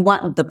 if you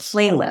want the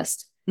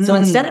playlist. So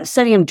instead of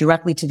sending them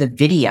directly to the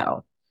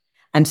video,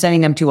 I'm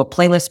sending them to a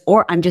playlist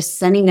or I'm just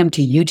sending them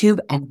to YouTube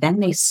and then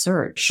they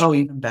search. Oh,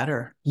 even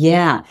better.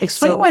 Yeah.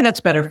 Explain why that's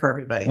better for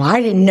everybody. Well, I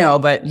didn't know,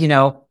 but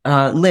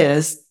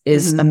Liz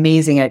is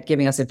amazing at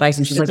giving us advice.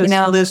 And she's like,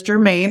 Liz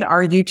Germain,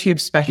 our YouTube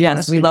specialist.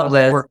 Yes, we love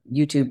Liz.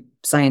 YouTube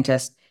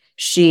scientist.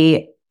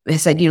 She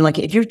has said,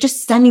 if you're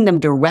just sending them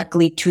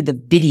directly to the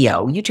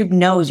video, YouTube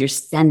knows you're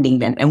sending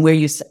them and who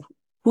you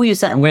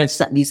send and where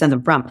you send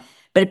them from.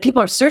 But if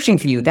people are searching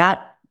for you,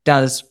 that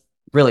does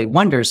really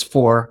wonders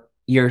for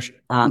your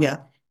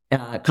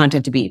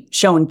content to be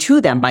shown to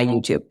them by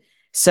YouTube.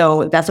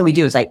 So that's what we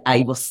do is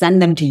I will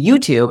send them to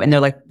YouTube and they're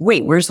like,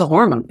 wait, where's the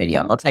hormone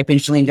video? I'll type in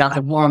Chalene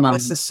Johnson hormone.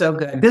 This is so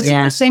good. This is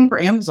the same for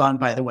Amazon,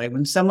 by the way.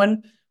 When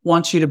someone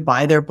wants you to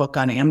buy their book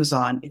on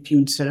Amazon, if you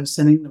instead of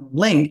sending them a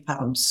link, have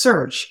them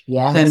search,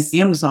 then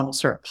Amazon will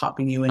start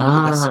popping you into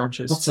the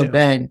searches that's too. So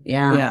good.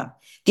 Yeah.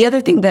 The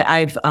other thing that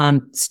I've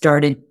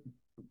started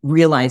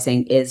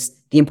realizing is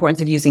the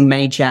importance of using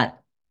ManyChat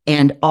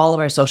and all of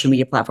our social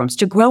media platforms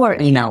to grow our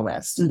email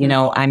list.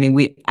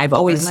 I've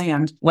always our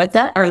land. What's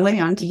that? Our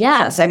land.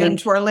 Yes.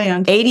 To our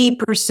land.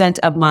 80%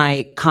 of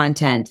my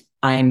content,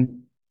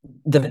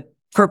 the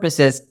purpose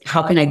is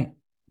how can I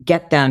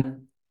get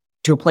them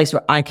to a place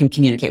where I can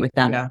communicate with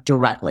them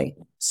directly.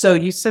 So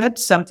you said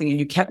something and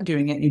you kept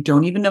doing it and you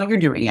don't even know you're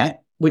doing it,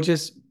 which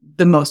is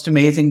the most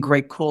amazing,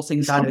 great, cool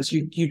thing about it is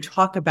you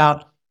talk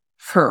about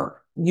her.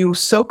 You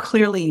so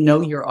clearly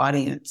know your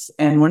audience.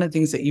 And one of the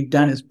things that you've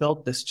done is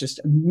built this just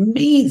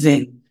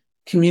amazing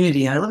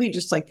community. And I love you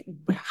just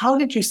how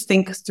did you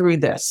think through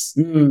this?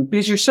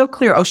 Because you're so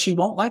clear. Oh, she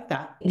won't like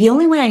that. The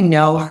only way I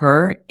know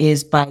her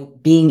is by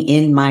being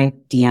in my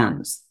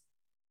DMs.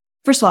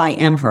 First of all, I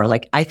am her.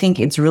 I think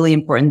it's really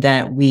important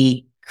that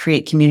we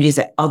create communities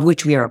of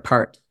which we are a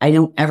part. I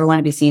don't ever want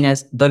to be seen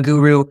as the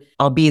guru.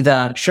 I'll be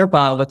the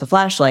Sherpa with the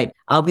flashlight.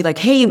 I'll be like,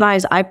 hey, you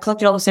guys, I've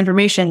collected all this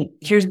information.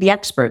 Here's the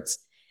experts.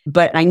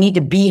 But I need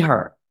to be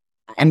her.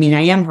 I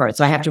am her.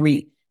 So I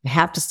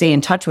have to stay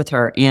in touch with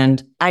her.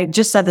 And I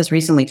just said this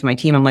recently to my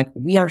team. I'm like,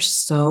 we are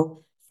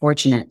so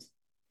fortunate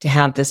to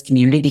have this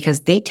community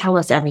because they tell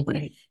us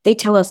everything. They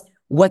tell us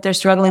what they're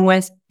struggling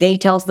with. They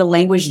tell us the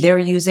language they're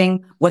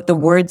using, what the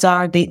words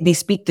are. They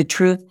speak the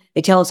truth.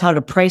 They tell us how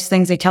to price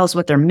things. They tell us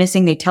what they're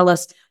missing. They tell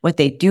us what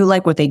they do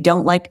like, what they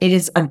don't like. It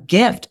is a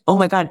gift. Oh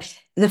my God.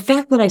 The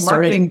fact that I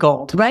started marketing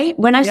gold, right?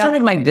 When I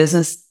started my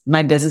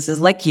businesses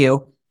like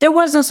you, there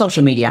was no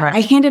social media. Right.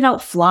 I handed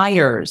out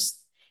flyers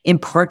in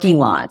parking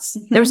lots.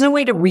 There was no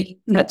way to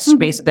cut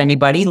space with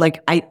anybody.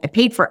 I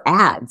paid for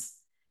ads.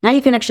 Now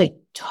you can actually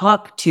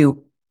talk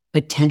to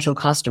potential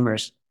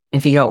customers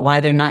and figure out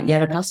why they're not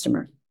yet a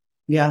customer.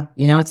 Yeah.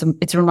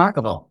 It's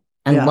remarkable.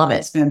 I love it.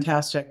 It's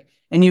fantastic.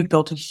 And you've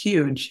built a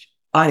huge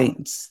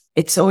audience.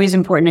 It's always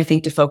important, I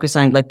think, to focus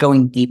on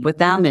going deep with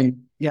them.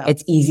 And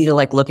it's easy to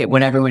look at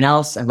what everyone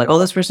else and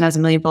this person has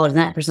 1 million followers and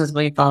that person has 1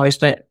 million followers.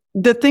 But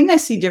the thing I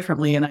see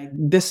differently, and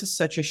this is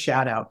such a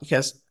shout out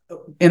because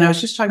and I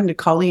was just talking to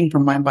Colleen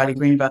from Mind Body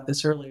Green about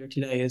this earlier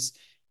today, is,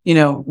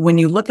 when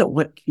you look at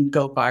what can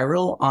go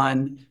viral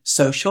on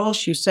social,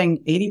 she was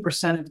saying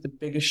 80% of the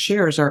biggest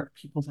shares are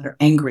people that are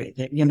angry.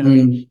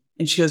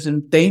 And she goes,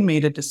 and they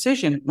made a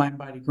decision at Mind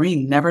Body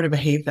Green never to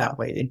behave that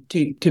way,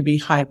 to be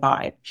high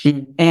vibe.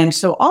 And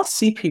so I'll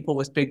see people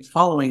with big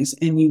followings,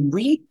 and you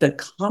read the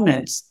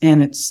comments,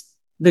 and it's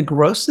the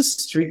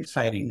grossest street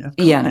fighting of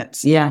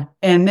comments. Yeah.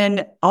 And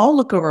then I'll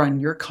look over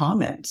on your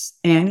comments,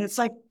 and it's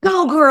like,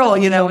 go girl,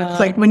 it's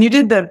like when you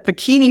did the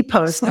bikini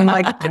post, I'm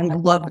like, I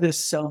love this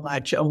so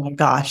much. Oh my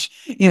gosh,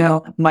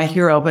 my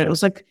hero. But it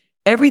was like,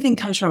 everything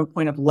comes from a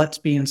point of let's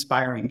be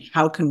inspiring.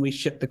 How can we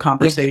shift the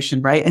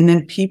conversation, right? And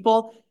then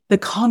the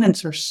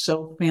comments are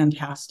so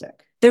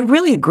fantastic. They're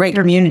really a great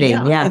community.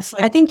 Yeah. It's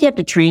like, I think you have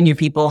to train your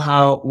people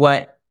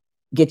what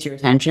gets your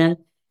attention.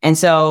 And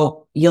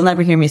so you'll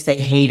never hear me say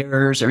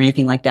haters or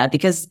anything like that,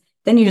 because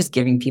then you're just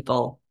giving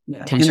people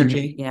attention.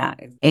 Energy. Yeah.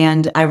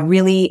 And I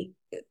really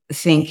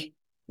think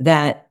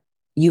that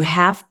you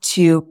have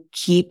to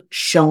keep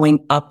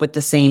showing up with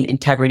the same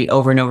integrity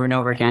over and over and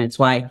over again. It's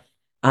why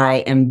I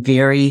am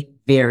very,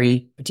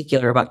 very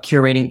particular about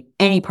curating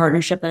any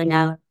partnership that I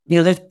have.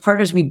 There's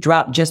partners we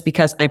dropped just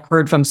because I've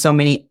heard from so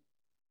many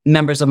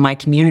members of my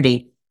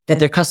community that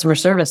their customer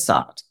service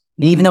sucked.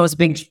 And even though it was a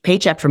big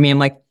paycheck for me, I'm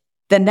like,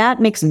 then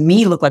that makes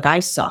me look like I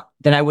suck,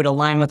 that I would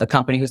align with a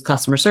company whose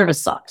customer service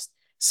sucks.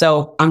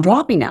 So I'm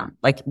dropping them.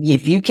 Like,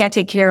 if you can't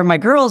take care of my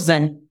girls,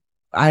 then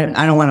I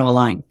don't want to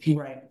align.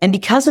 Right. And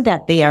because of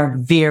that, they are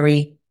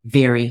very,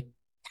 very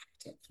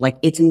active. Like,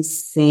 it's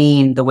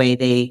insane the way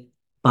they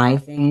buy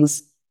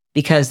things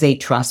because they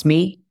trust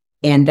me.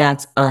 And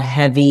that's a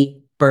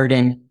heavy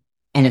burden.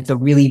 And it's a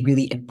really,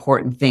 really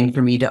important thing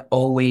for me to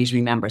always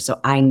remember. So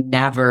I'm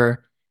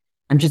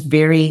just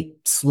very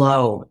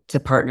slow to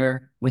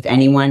partner with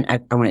anyone. I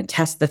want to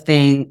test the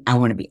thing. I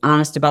want to be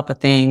honest about the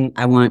thing.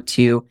 I want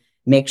to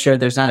make sure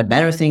there's not a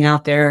better thing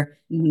out there.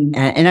 And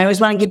I always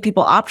want to give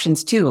people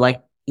options too.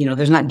 Like,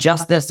 there's not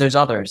just this, there's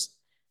others.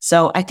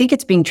 So I think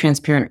it's being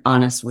transparent,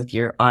 honest with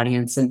your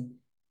audience. And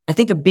I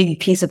think a big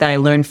piece of that I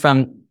learned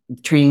from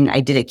training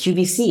I did at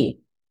QVC.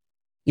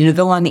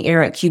 Go on the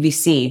air at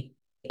QVC,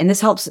 and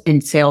this helps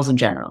in sales in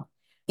general.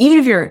 Even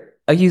if you're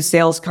a used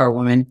sales car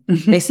woman,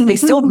 they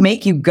still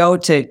make you go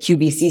to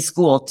QVC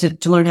school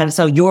to learn how to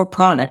sell your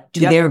product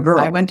to their girl.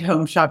 I went to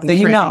home shopping.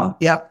 So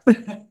Yep.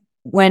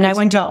 When I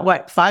went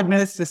to 5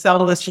 minutes to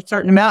sell this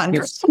certain amount,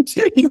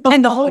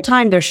 and the whole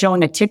time they're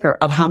showing a ticker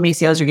of how many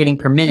sales you're getting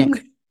per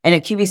minute. And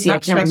at QVC, I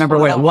can't remember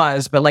what it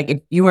was, but like,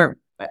 if you were,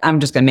 I'm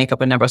just going to make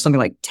up a number, something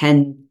like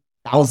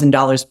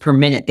 $10,000 per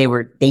minute.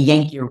 They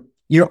yank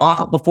your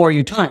off before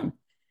your time.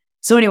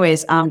 So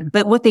anyways,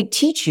 but what they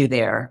teach you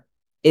there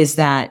is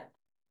that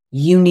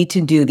you need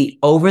to do the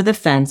over the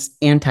fence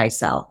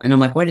anti-sell. And I'm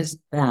like, what is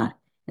that?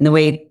 And the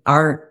way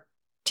our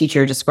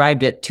teacher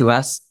described it to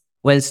us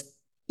was,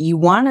 you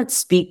want to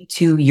speak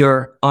to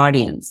your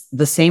audience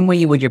the same way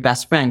you would your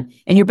best friend.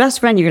 And your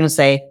best friend, you're going to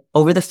say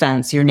over the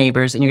fence, your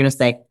neighbors, and you're going to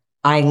say,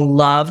 I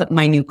love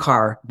my new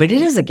car, but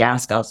it is a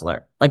gas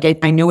guzzler. Like,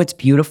 I know it's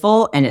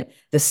beautiful and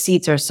the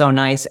seats are so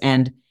nice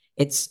and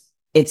it's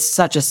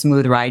such a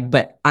smooth ride,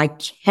 but I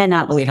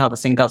cannot believe how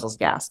this thing guzzles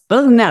gas. But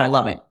other than that, I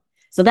love it.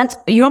 So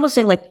you almost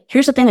say, like,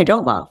 here's the thing I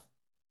don't love.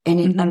 And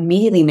it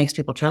immediately makes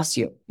people trust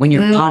you when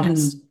you're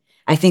honest.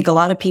 I think a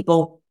lot of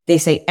people, they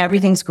say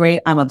everything's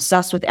great. I'm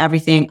obsessed with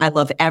everything. I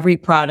love every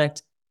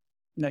product.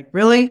 Like,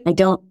 really? I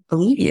don't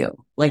believe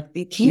you. Like,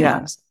 the key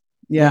ones.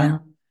 Yeah.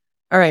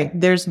 All right.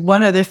 There's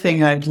one other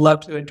thing I'd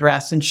love to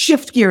address and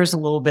shift gears a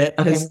little bit,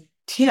 because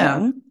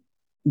Tim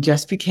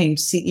just became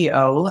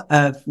CEO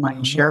of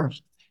Mindshare.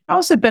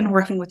 How's it been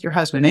working with your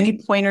husband? Any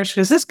pointers?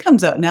 Because this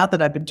comes out now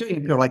that I've been doing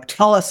it. You're like,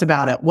 tell us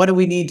about it. What do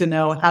we need to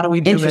know? How do we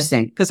do it?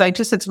 Interesting. Because I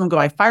just had someone go,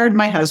 I fired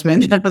my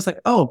husband. And I was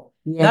like,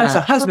 that's a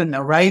husband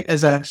though, right?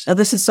 Oh,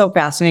 this is so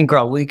fascinating,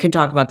 girl. We can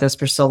talk about this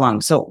for so long.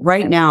 So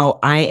right now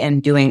I am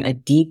doing a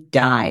deep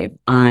dive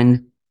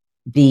on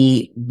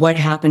what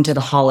happened to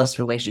the Hollis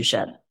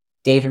relationship,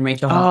 Dave and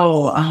Rachel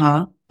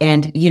Hollis.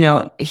 And,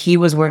 he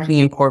was working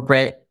in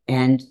corporate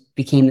and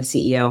became the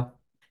CEO.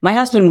 My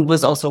husband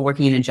was also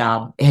working in a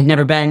job, had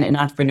never been an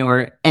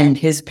entrepreneur, and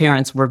his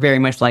parents were very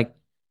much like,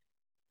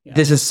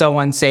 this is so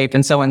unsafe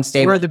and so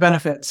unstable. Where are the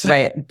benefits?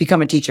 Right.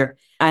 Become a teacher.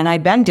 And I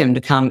begged him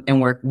to come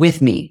and work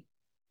with me.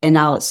 And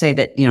I'll say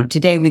that,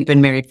 today we've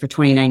been married for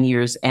 29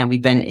 years and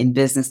we've been in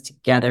business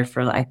together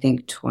for, I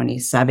think,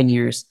 27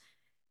 years.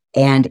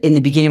 And in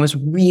the beginning, it was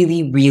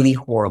really, really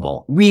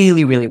horrible,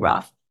 really, really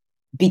rough,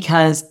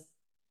 because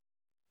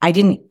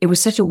it was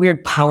such a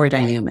weird power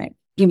dynamic.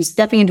 He was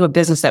stepping into a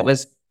business that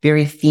was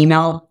very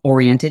female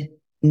oriented.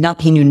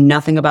 He knew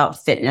nothing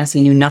about fitness. He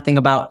knew nothing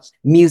about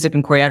music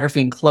and choreography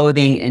and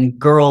clothing and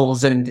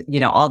girls and,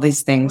 all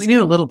these things. We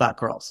knew a little about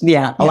girls.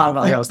 Yeah, a lot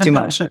about girls, too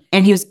much.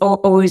 And he was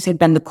always had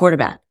been the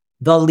quarterback,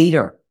 the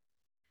leader,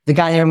 the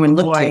guy everyone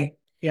looked to.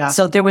 Yeah.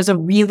 So there was a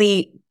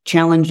really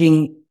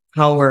challenging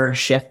power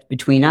shift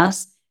between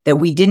us that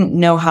we didn't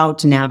know how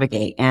to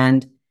navigate.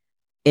 And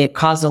it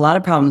caused a lot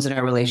of problems in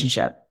our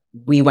relationship.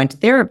 We went to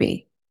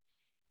therapy.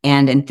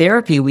 And in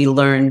therapy, we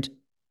learned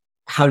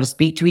how to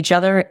speak to each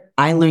other.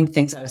 I learned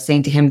things I was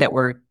saying to him that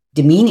were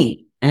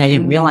demeaning and I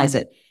didn't realize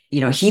it.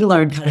 He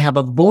learned how to have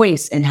a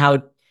voice and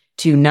how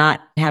to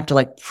not have to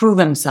like prove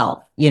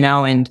himself,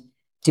 and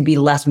to be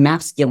less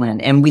masculine.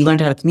 And we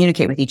learned how to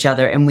communicate with each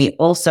other. And we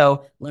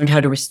also learned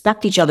how to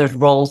respect each other's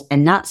roles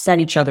and not set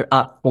each other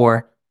up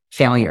for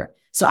failure.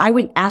 So I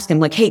would ask him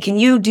like, hey, can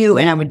you do,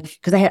 and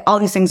because I had all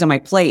these things on my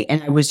plate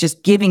and I was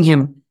just giving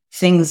him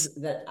things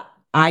that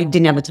I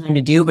didn't have the time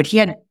to do, but he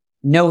had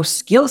no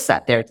skill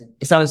set there.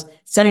 So I was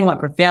setting him up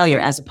for failure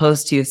as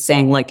opposed to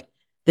saying like,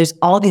 there's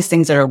all these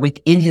things that are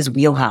within his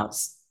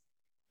wheelhouse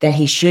that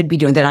he should be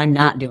doing that I'm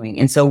not doing.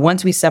 And so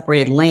once we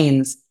separated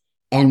lanes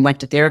and went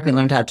to therapy and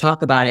learned how to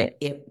talk about it,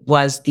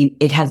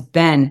 it has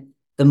been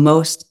the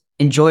most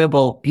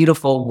enjoyable,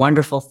 beautiful,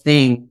 wonderful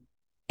thing.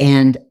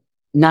 And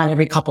not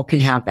every couple can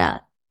have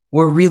that.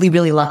 We're really,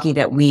 really lucky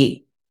that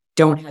we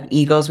don't have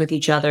egos with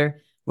each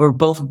other. We're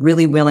both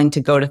really willing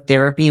to go to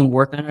therapy and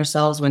work on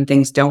ourselves when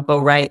things don't go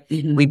right.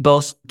 Mm-hmm. We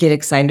both get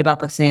excited about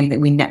the same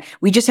thing.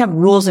 We just have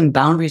rules and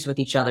boundaries with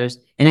each other's.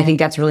 And I think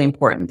that's really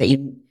important, that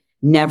you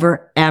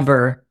never,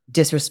 ever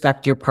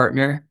disrespect your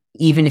partner,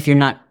 even if you're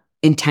not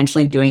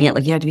intentionally doing it.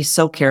 Like you have to be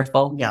so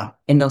careful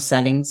in those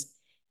settings.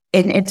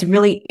 And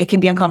it can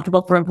be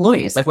uncomfortable for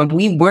employees. Like when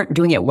we weren't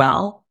doing it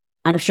well,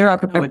 I'm sure our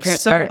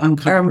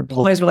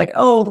employees were like,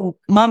 oh,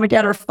 mom and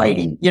dad are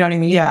fighting. You know what I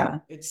mean? Yeah.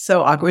 It's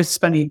so awkward. It's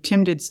funny.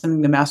 Tim did something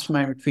in the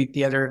mastermind retreat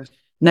the other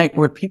night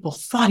where people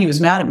thought he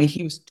was mad at me.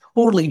 He was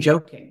totally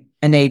joking.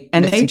 And they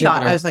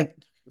thought, I was like,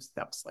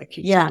 that was like,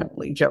 he's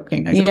totally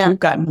joking. We've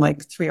gotten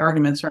like 3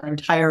 arguments our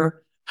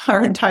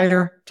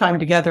entire time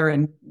together,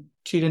 and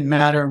she didn't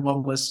matter. And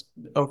one was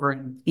over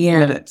in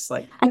minutes.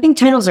 Like, I think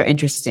titles are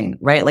interesting,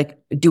 right? Like,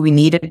 do we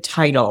need a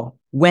title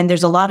when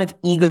there's a lot of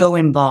ego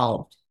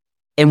involved?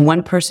 And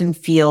one person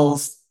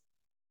feels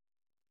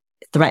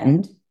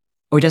threatened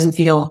or doesn't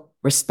feel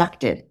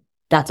respected,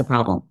 that's a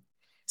problem.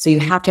 So you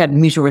have to have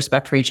mutual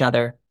respect for each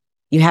other.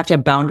 You have to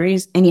have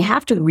boundaries, and you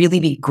have to really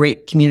be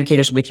great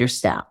communicators with your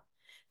staff,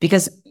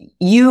 because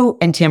you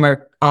and Tim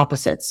are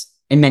opposites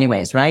in many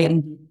ways, right?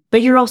 Mm-hmm.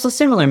 But you're also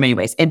similar in many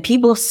ways. And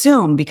people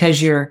assume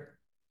because you're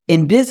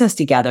in business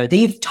together that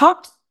you've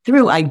talked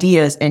through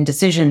ideas and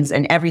decisions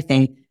and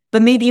everything,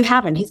 but maybe you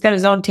haven't. He's got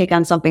his own take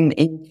on something.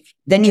 And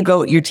then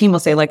your team will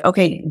say like,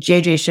 okay,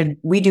 JJ, should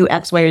we do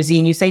X, Y, or Z?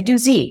 And you say, do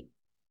Z.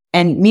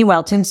 And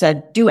meanwhile, Tim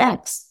said, do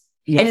X.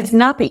 Yeah. And it's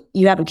not that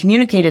you haven't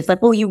communicated. It's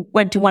like, well, you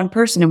went to one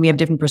person and we have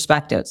different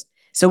perspectives.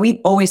 So we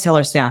always tell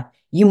our staff,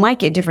 you might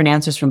get different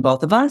answers from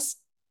both of us.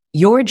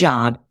 Your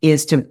job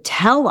is to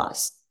tell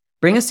us,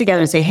 bring us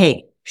together and say,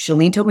 hey,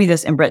 Chalene told me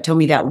this and Brett told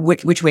me that.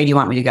 Which way do you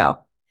want me to go?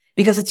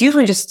 Because it's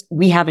usually just,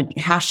 we haven't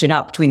hashed it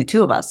out between the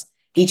two of us.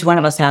 Each one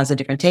of us has a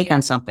different take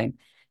on something.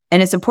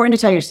 And it's important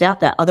to tell your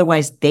staff that,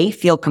 otherwise they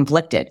feel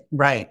conflicted.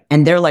 Right.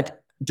 And they're like,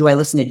 do I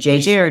listen to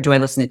JJ or do I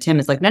listen to Tim?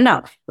 It's like,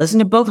 no, listen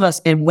to both of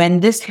us. And when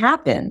this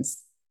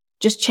happens,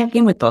 just check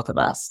in with both of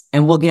us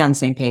and we'll get on the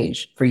same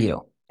page for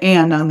you.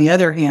 And on the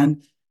other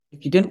hand,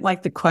 if you didn't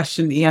like the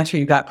question, the answer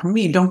you got from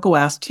me, don't go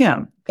ask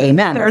Tim.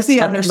 Amen. There's the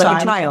other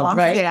side. Child,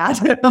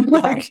 right?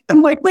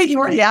 I'm like, wait, you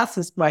already asked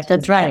this question.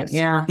 That's right.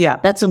 Yeah.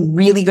 That's a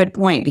really good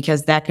point,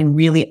 because that can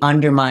really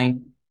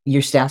undermine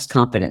your staff's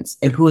confidence.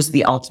 And who is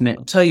the ultimate?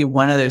 I'll tell you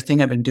one other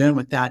thing I've been doing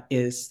with that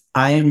is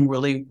I am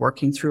really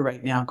working through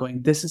right now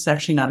going, this is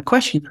actually not a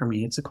question for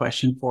me. It's a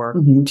question for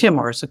Tim,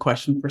 or it's a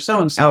question for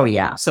so-and-so. Oh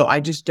yeah. So I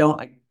just don't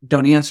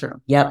answer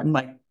them. Yep. I'm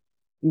like,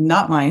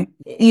 not mine.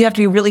 You have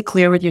to be really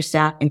clear with your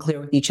staff and clear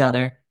with each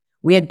other.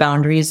 We had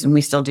boundaries, and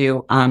we still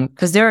do.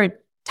 Because there are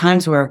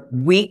times where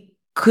we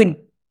could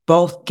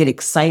both get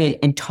excited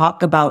and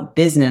talk about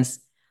business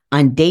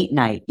on date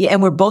night. Yeah,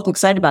 and we're both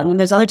excited about it. And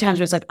there's other times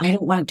where it's like, I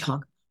don't want to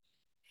talk.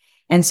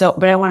 And so,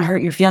 but I want to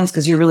hurt your feelings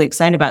because you're really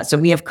excited about it. So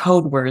we have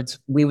code words.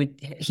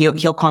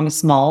 He'll call me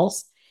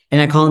Smalls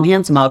and I call him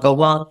Handsome. I'll go,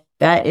 well,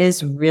 that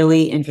is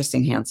really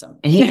interesting, Handsome.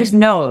 And he just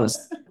knows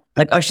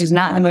like, oh, she's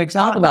not going to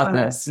talk about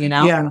this,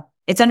 Yeah.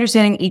 It's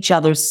understanding each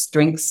other's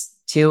strengths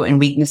too and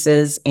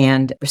weaknesses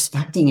and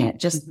respecting it.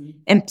 Just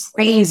and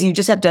praise. You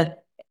just have to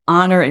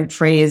honor and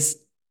praise,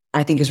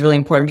 I think, is really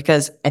important,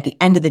 because at the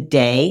end of the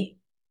day,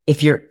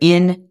 if you're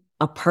in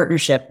a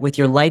partnership with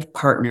your life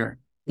partner,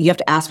 you have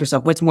to ask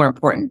yourself, what's more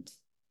important?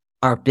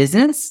 Our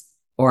business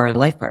or our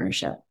life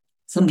partnership?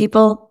 Some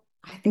people,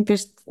 I think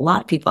there's a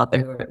lot of people out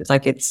there who are, it's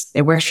like,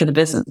 they wish for the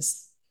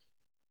business,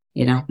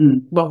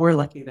 Well, we're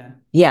lucky then.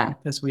 Yeah.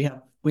 Because we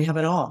have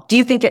it all. Do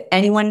you think that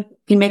anyone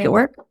can make it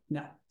work?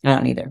 No. I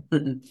don't either.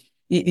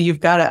 You've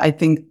got to, I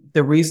think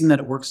the reason that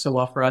it works so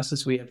well for us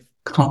is we have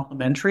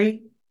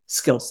complementary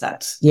skill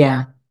sets.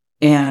 Yeah.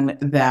 And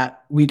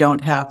that we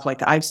don't have,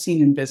 like I've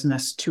seen in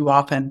business too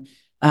often,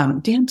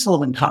 Dan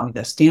Sullivan taught me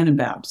this, Dan and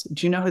Babs.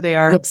 Do you know who they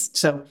are? Yes.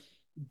 So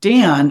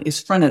Dan is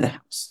front of the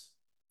house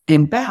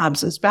and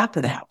Babs is back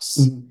of the house.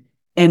 Mm-hmm.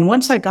 And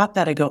once I got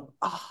that, I go,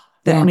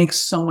 that makes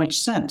so much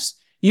sense.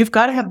 You've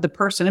got to have the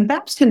person, and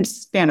Babs can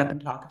stand up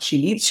and talk if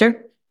she needs. Sure.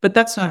 But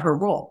that's not her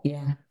role.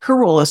 Yeah. Her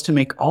role is to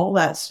make all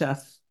that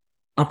stuff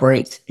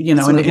operate.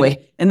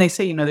 And they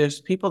say,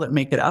 there's people that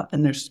make it up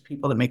and there's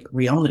people that make it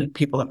real and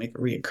people that make it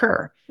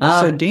reoccur.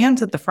 So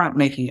Dan's at the front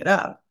making it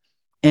up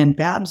and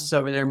Babs is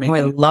over there making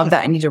I love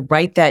that. I need to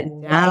write that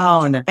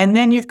down. And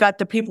then you've got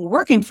the people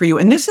working for you.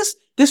 And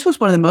this was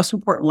one of the most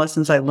important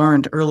lessons I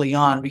learned early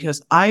on,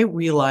 because I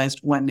realized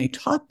when they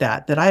taught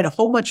that I had a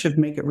whole bunch of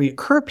make it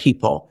reoccur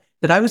people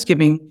that I was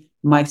giving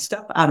my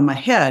stuff out of my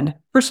head.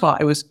 First of all,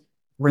 I was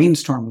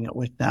brainstorming it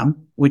with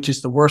them, which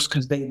is the worst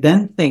because they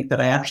then think that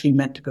I actually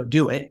meant to go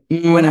do it.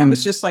 When I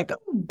was just like, oh,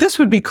 this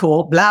would be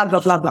cool, blah, blah,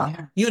 blah, blah.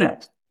 You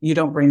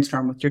don't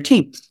brainstorm with your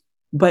team.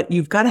 But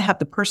you've got to have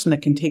the person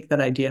that can take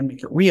that idea and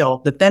make it real,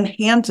 that then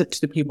hands it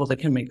to the people that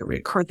can make it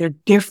reoccur. They're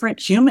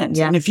different humans.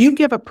 Yeah. And if you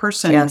give a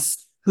person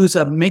who's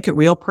a make it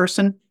real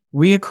person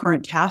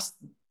reoccurrent tasks,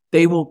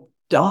 they will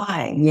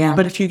die. Yeah.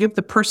 But if you give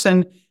the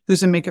person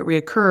who's a make it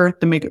reoccur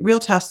the make it real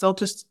task,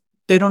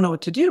 they don't know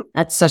what to do.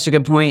 That's such a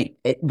good point.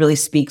 It really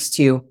speaks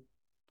to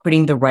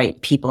putting the right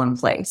people in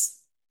place.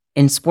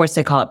 In sports,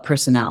 they call it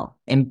personnel.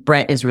 And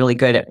Brett is really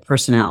good at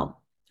personnel.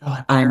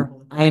 Oh,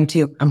 I am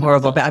too. I'm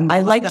horrible.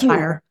 I like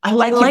you. I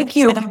like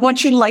you. And I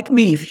want you to like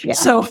me. Yeah.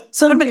 So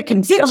I'm going to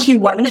convince you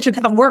why you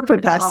should come work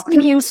with us. I'll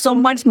give you so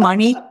much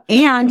money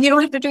and you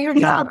don't have to do your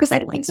job because I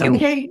like you.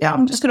 Okay. Yeah.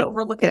 I'm just going to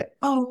overlook it.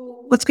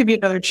 Oh, let's give you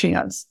another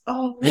chance.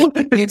 Oh,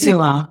 you too.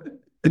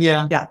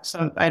 Yeah. Yeah.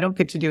 So I don't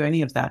get to do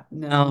any of that.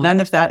 No. None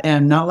of that.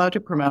 And I'm not allowed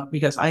to promote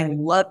because I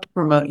love to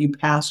promote you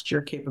past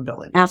your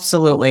capability.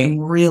 Absolutely. I'm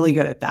really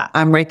good at that.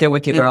 I'm right there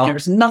with you, girl.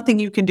 There's nothing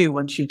you can do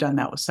once you've done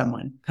that with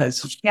someone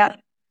because you can't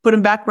put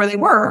them back where they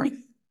were.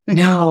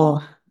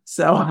 No.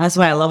 So that's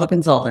why I love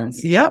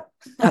consultants. Yep.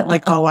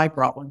 Like, I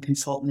brought one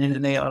consultant in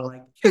and they are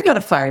like, you got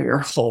to fire your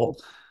whole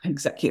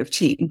executive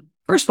team.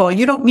 First of all,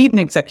 you don't need an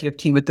executive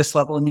team at this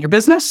level in your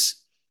business.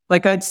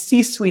 Like I'd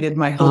C-suited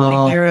my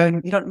whole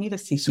thing. You don't need a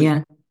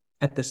C-suite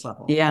at this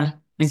level. Yeah.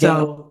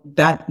 So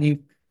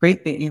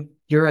great that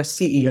you're a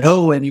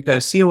CEO and you've got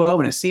a COO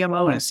and a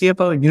CMO and a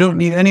CFO and you don't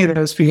need any of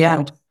those people.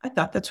 Yeah. I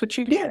thought that's what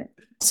you did.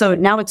 So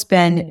now it's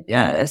been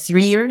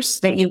 3 years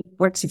that you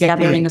worked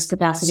together in this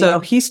capacity. So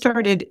he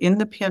started in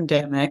the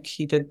pandemic.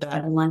 He did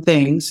that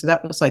thing. So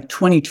that was like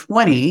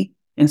 2020.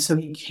 And so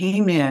he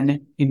came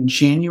in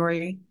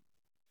January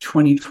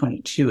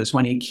 2022 is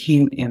when he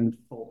came in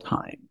full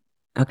time.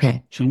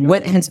 Okay.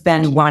 What has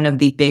been one of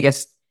the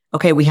biggest,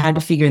 we had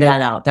to figure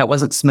that out. That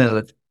wasn't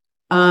smooth.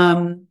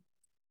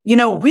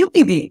 Really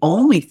the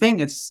only thing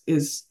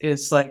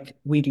is like,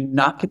 we do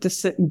not get to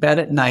sit in bed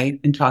at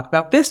night and talk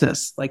about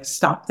business. Like,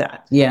 stop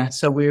that. Yeah.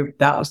 So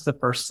that was the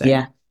first thing.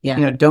 Yeah.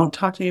 Yeah. Don't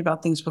talk to me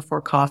about things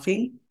before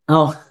coffee.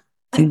 Oh,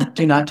 and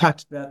do not talk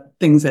about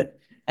things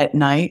at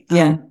night.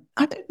 Yeah.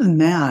 Other than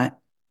that,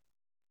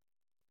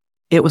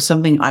 it was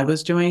something I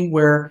was doing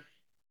where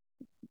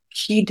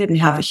he didn't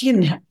have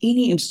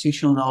any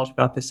institutional knowledge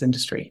about this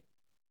industry.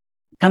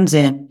 Comes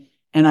in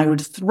and I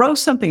would throw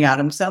something at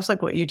him. Sounds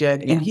like what you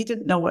did. And he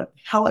didn't know what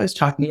hell I was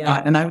talking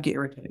about. And I would get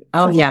irritated.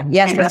 Oh yeah.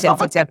 Yes.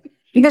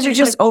 Because you're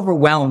just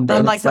overwhelmed.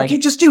 I'm like, you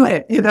just do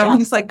it.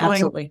 He's like going,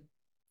 absolutely.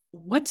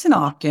 What's an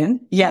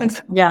opt-in?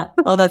 Yes. Yeah.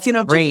 Oh, that's,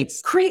 great.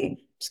 Great.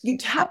 You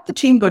have the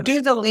team go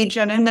do the lead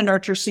gen and the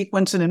nurture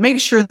sequence and then make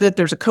sure that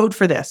there's a code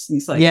for this. And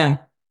he's like, yeah.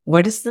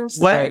 What is this?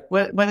 What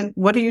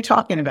are you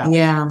talking about?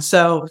 Yeah.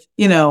 So,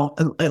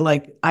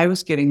 like I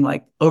was getting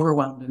like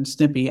overwhelmed and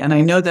snippy. And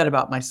I know that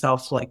about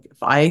myself. Like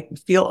if I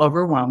feel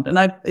overwhelmed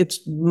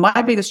it's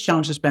my biggest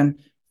challenge has been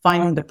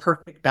finding the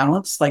perfect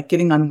balance, like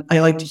I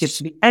like to get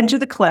to the edge of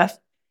the cliff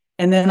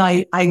and then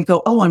I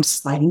go, oh, I'm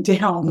sliding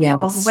down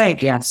all the way.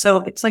 Yeah.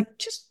 So it's like,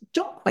 just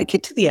don't quite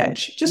get to the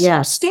edge. Just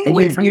stay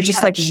away from you're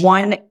just edge. like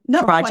one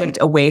project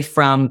away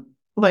from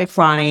like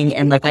crying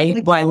and like,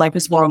 why life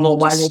is horrible.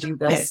 Why did I do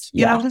this?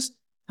 Just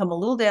come a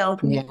little down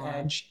from the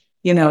edge.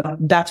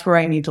 That's where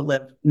I need to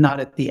live,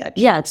 not at the edge.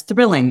 Yeah, it's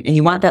thrilling. And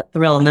you want that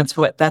thrill. And that's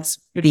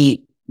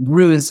the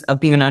ruse of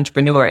being an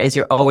entrepreneur is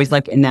you're always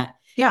like in that,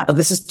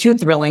 this is too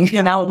thrilling.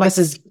 Now this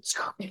is,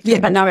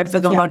 now I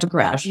feel about to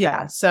crash.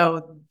 Yeah.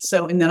 So,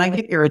 and then I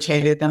get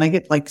irritated. Then I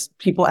get like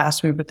people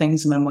ask me for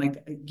things and I'm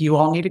like, you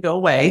all need to go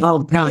away. Oh,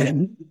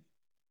 God.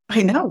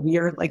 I know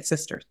we're like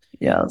sisters.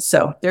 Yeah.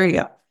 So there you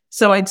go.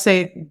 So I'd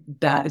say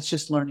that it's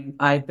just learning.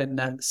 I've been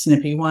the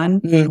snippy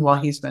one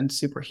while he's been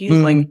super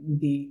like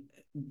the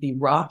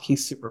rock.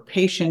 He's super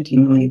patient. He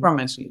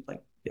reminds me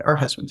like our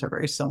husbands are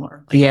very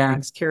similar. Like,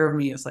 takes care of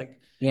me. Is like,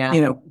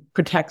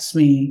 protects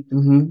me,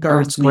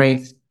 guards me.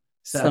 Great.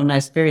 So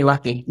nice. Very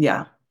lucky.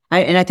 Yeah.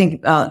 I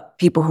think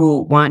people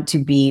who want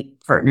to be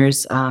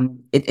partners,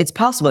 it's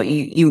possible.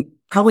 You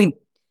probably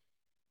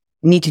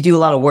need to do a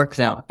lot of work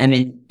though.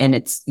 And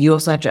you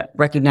also have to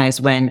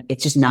recognize when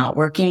it's just not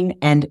working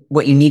and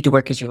what you need to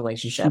work is your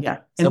relationship.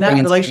 Yeah. So and that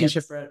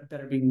relationship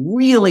better be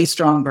really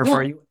strong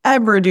before you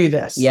ever do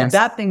this. Yes.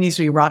 That thing needs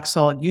to be rock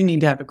solid. You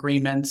need to have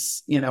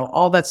agreements,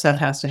 all that stuff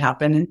has to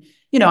happen.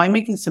 And, I'm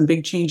making some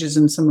big changes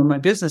in some of my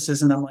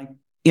businesses and I'm like,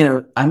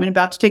 I'm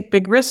about to take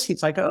big risks.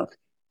 He's like, oh,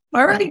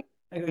 all right.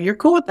 I go, you're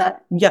cool with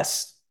that?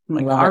 Yes. I'm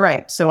like, all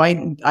right. So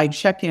I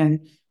check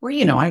in where,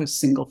 I was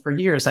single for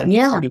years. I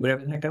could do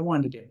whatever the heck I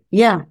wanted to do.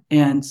 Yeah.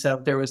 And so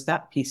there was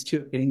that piece too,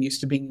 of getting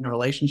used to being in a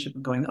relationship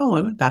and going,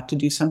 I'm about to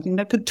do something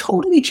that could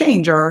totally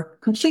change our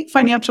complete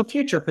financial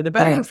future for the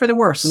better and for the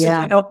worse.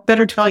 Yeah.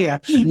 Better tell you.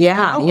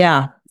 Yeah.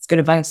 Yeah. It's good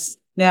advice.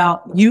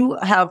 Now, you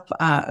have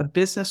a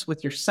business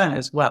with your son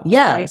as well.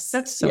 Yes. Right?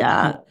 That's so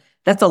cool.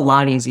 That's a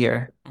lot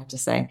easier, I have to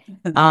say.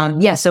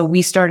 So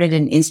we started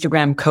an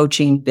Instagram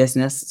coaching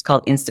business. It's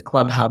called Insta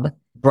Club Hub.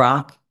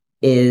 Brock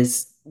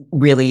is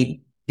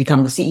really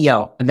become the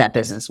CEO of that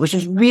business, which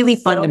is really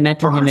fun to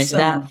mentor him into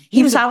that.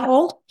 He was how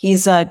old?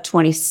 He's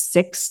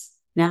 26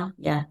 now.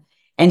 Yeah.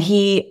 And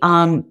he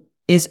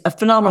is a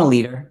phenomenal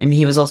leader. And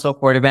he was also a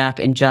quarterback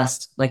and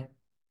just like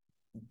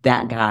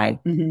that guy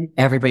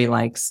everybody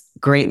likes,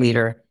 great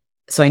leader.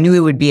 So I knew he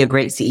would be a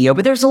great CEO,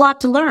 but there's a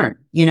lot to learn,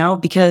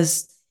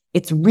 because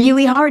it's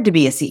really hard to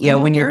be a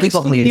CEO when you're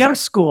people pleaser. You go to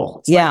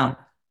school. Yeah.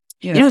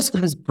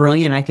 Who's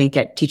brilliant, I think,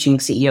 at teaching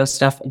CEO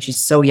stuff, and she's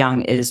so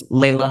young, is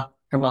Layla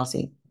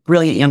Herwelsi.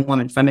 Brilliant young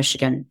woman from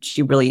Michigan.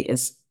 She really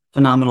is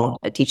phenomenal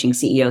at teaching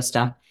CEO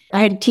stuff. I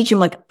had to teach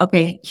him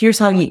okay, here's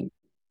how you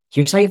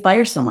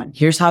fire someone.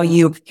 Here's how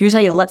you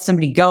let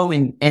somebody go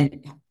and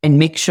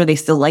make sure they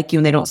still like you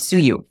and they don't sue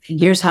you.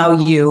 Here's how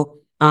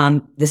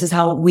this is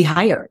how we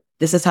hire.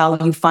 This is how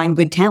you find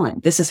good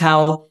talent. This is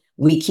how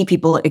we keep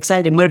people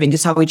excited and motivated.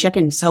 This is how we check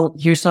in. So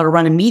here's how to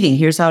run a meeting.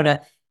 Here's how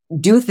to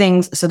do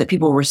things so that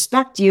people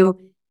respect you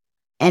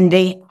and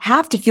they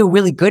have to feel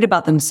really good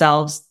about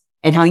themselves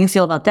and how you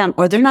feel about them,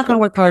 or they're not going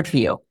to work hard for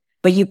you.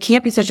 But you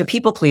can't be such a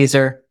people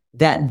pleaser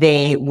that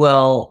they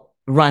will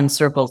run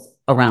circles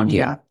around you.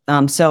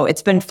 Yeah. So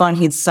it's been fun.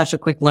 He's such a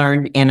quick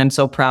learn, and I'm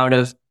so proud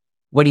of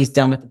what he's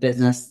done with the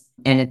business.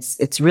 And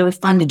it's really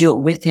fun to do it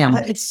with him.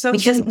 It's so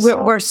because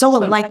we're so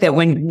alike that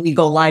when we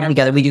go live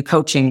together, we do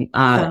coaching,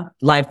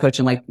 live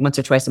coaching, like once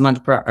or twice a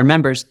month for our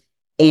members.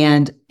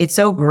 And it's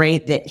so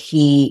great that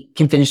he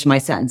can finish my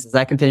sentences.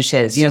 I can finish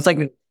his.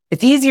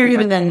 It's easier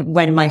even than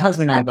when my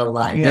husband and I go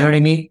live. You know what I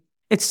mean?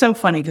 It's so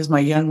funny because my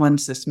young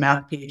one's this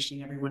math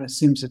PhD. Everyone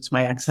assumes it's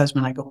my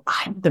ex-husband. I go,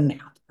 I'm the math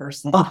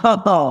person.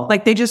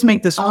 Like they just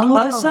make this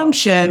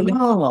assumption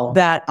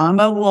that I'm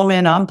a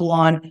woman, I'm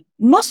blonde.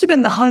 Must have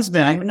been the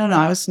husband. I go, no,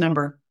 I was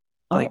number.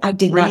 I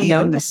did not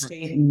know the this.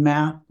 state in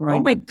math. Right?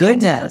 Oh my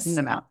goodness. In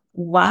the math.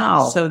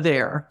 Wow. So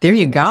there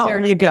you go.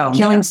 There you go.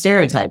 Killing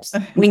stereotypes.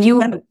 When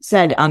you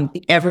said,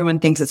 everyone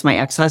thinks it's my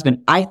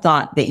ex-husband, I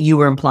thought that you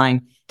were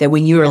implying that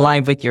when you were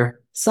live with your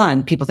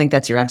son, people think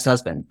that's your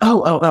ex-husband.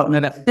 No,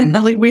 that's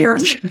really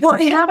weird. Well,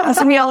 it happens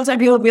to me all the time.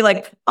 People will be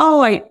like,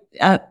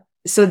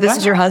 so this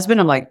is your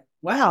husband? I'm like,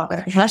 wow.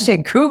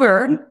 Hashtag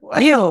Cougar.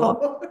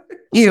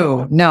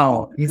 You.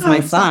 No, he's my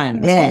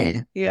son.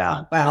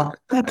 Yeah. Wow.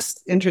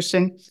 That's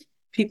interesting.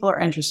 People are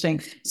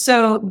interesting.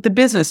 So the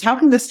business, how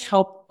can this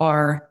help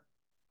our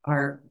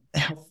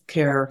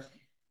healthcare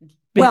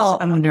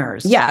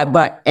owners? Yeah,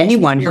 but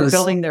anyone who's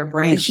building their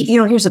brain.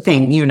 Here's the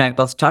thing. You and I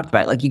both talked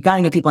about it. You got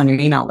to get people on your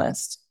email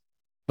list,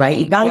 right?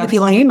 You got to get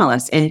people on your email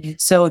list. And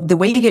so the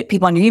way you get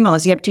people on your email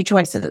list, you have two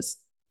choices.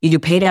 You do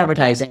paid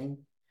advertising,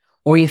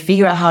 or you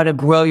figure out how to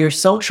grow your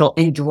social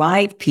and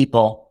drive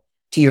people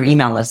to your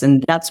email list.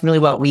 And that's really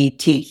what we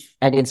teach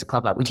at Insta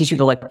Club Up. We teach you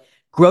to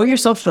grow your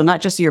social, not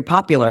just so you're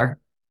popular,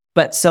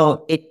 but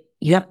so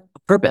you have a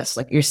purpose,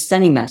 you're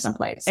sending that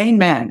someplace.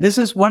 Amen. This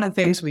is one of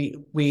the things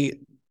we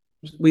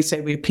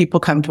say people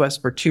come to us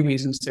for two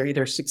reasons. They're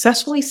either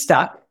successfully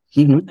stuck,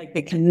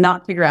 they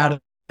cannot figure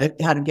out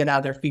how to get out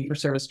of their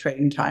fee-for-service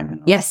trading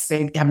time. Yes.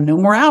 They have no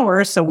more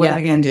hours, so what are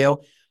they going to do?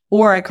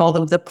 Or I call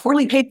them the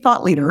poorly paid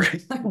thought leader.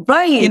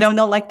 Right.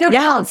 They're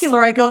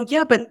popular. I go,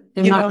 yeah, but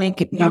they're not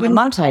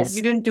monetized.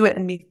 You didn't do it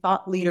in the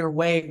thought leader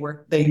way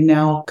where they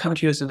now come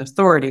to you as an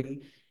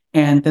authority,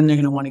 and then they're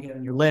going to want to get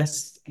on your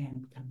list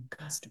and become a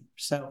customer.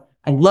 So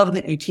I love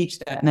that you teach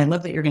that, and I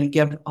love that you're going to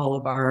give all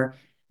of our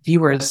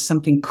viewers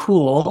something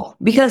cool.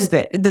 Because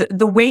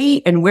the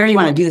way and where you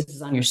want to do this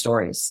is on your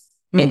stories.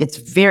 And it's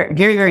very,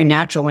 very, very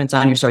natural when it's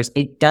on your stories.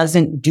 It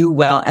doesn't do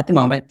well at the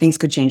moment. Things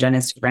could change on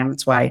Instagram.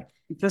 That's why.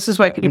 This is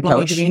why people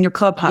need to be in your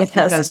clubhouse.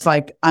 Because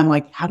I'm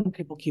like, how do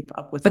people keep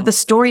up with But the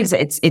stories,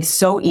 it's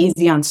so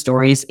easy on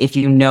stories if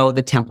you know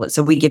the template.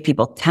 So we give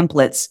people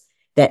templates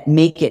that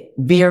make it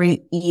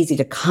very easy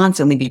to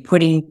constantly be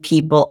putting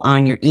people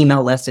on your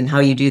email list and how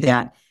you do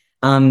that.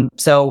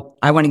 So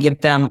I want to give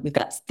them, we've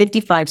got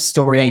 55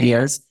 story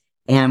ideas,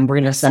 and we're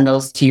going to send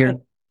those to your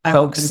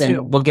folks,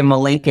 and we'll give them a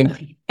link.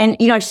 And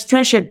I just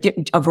try to share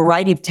a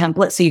variety of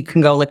templates so you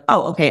can go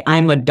okay,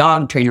 I'm a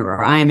dog trainer,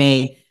 or I'm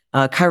a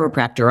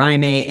chiropractor,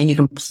 and you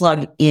can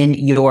plug in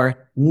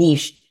your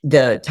niche.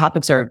 The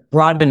topics are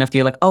broad enough.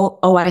 You're like,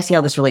 I see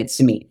how this relates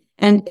to me.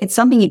 And it's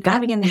something you've got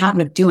to get in the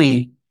habit of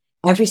doing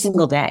every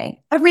single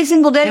day. Every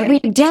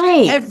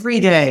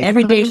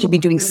day you should be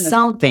doing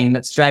something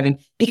that's driving,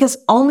 because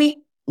only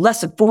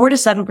less than 4 to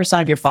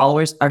 7% of your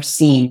followers are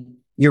seeing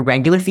your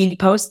regular feed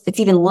posts.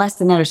 It's even less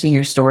than that are seeing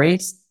your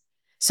stories.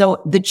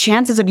 So the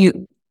chances of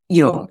you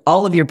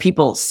all of your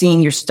people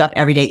seeing your stuff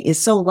every day is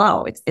so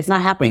low. It's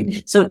not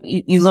happening. So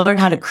you learn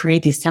how to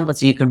create these templates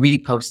so you can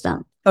repost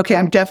them. Okay,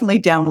 I'm definitely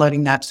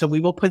downloading that. So we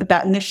will put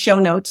that in the show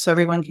notes so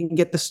everyone can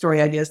get the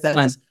story ideas. That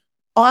is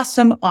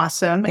awesome.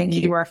 Thank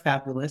you. You are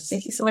fabulous.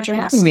 Thank you so much for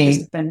having me.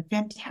 It's been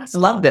fantastic.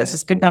 Love this.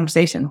 It's a good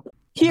conversation.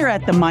 Here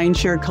at the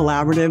Mindshare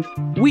Collaborative,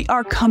 we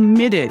are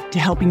committed to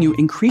helping you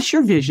increase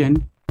your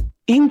vision,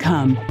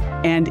 income,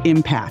 and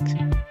impact.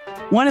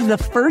 One of the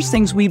first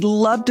things we'd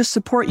love to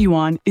support you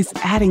on is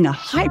adding a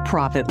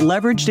high-profit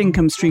leveraged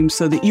income stream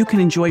so that you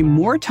can enjoy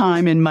more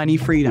time and money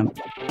freedom.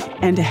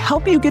 And to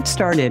help you get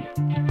started,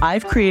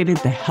 I've created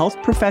the Health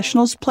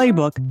Professionals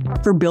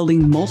Playbook for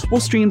building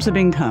multiple streams of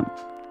income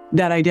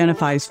that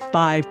identifies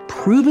 5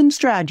 proven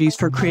strategies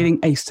for creating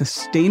a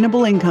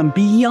sustainable income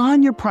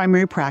beyond your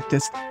primary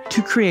practice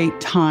to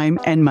create time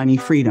and money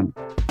freedom.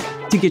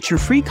 To get your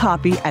free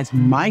copy as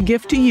my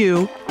gift to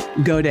you,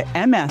 go to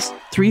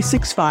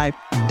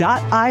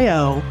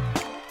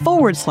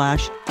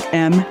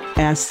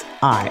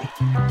ms365.io/MSI.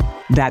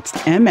 That's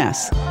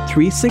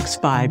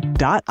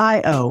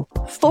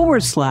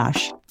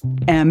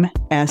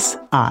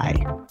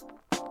ms365.io/MSI.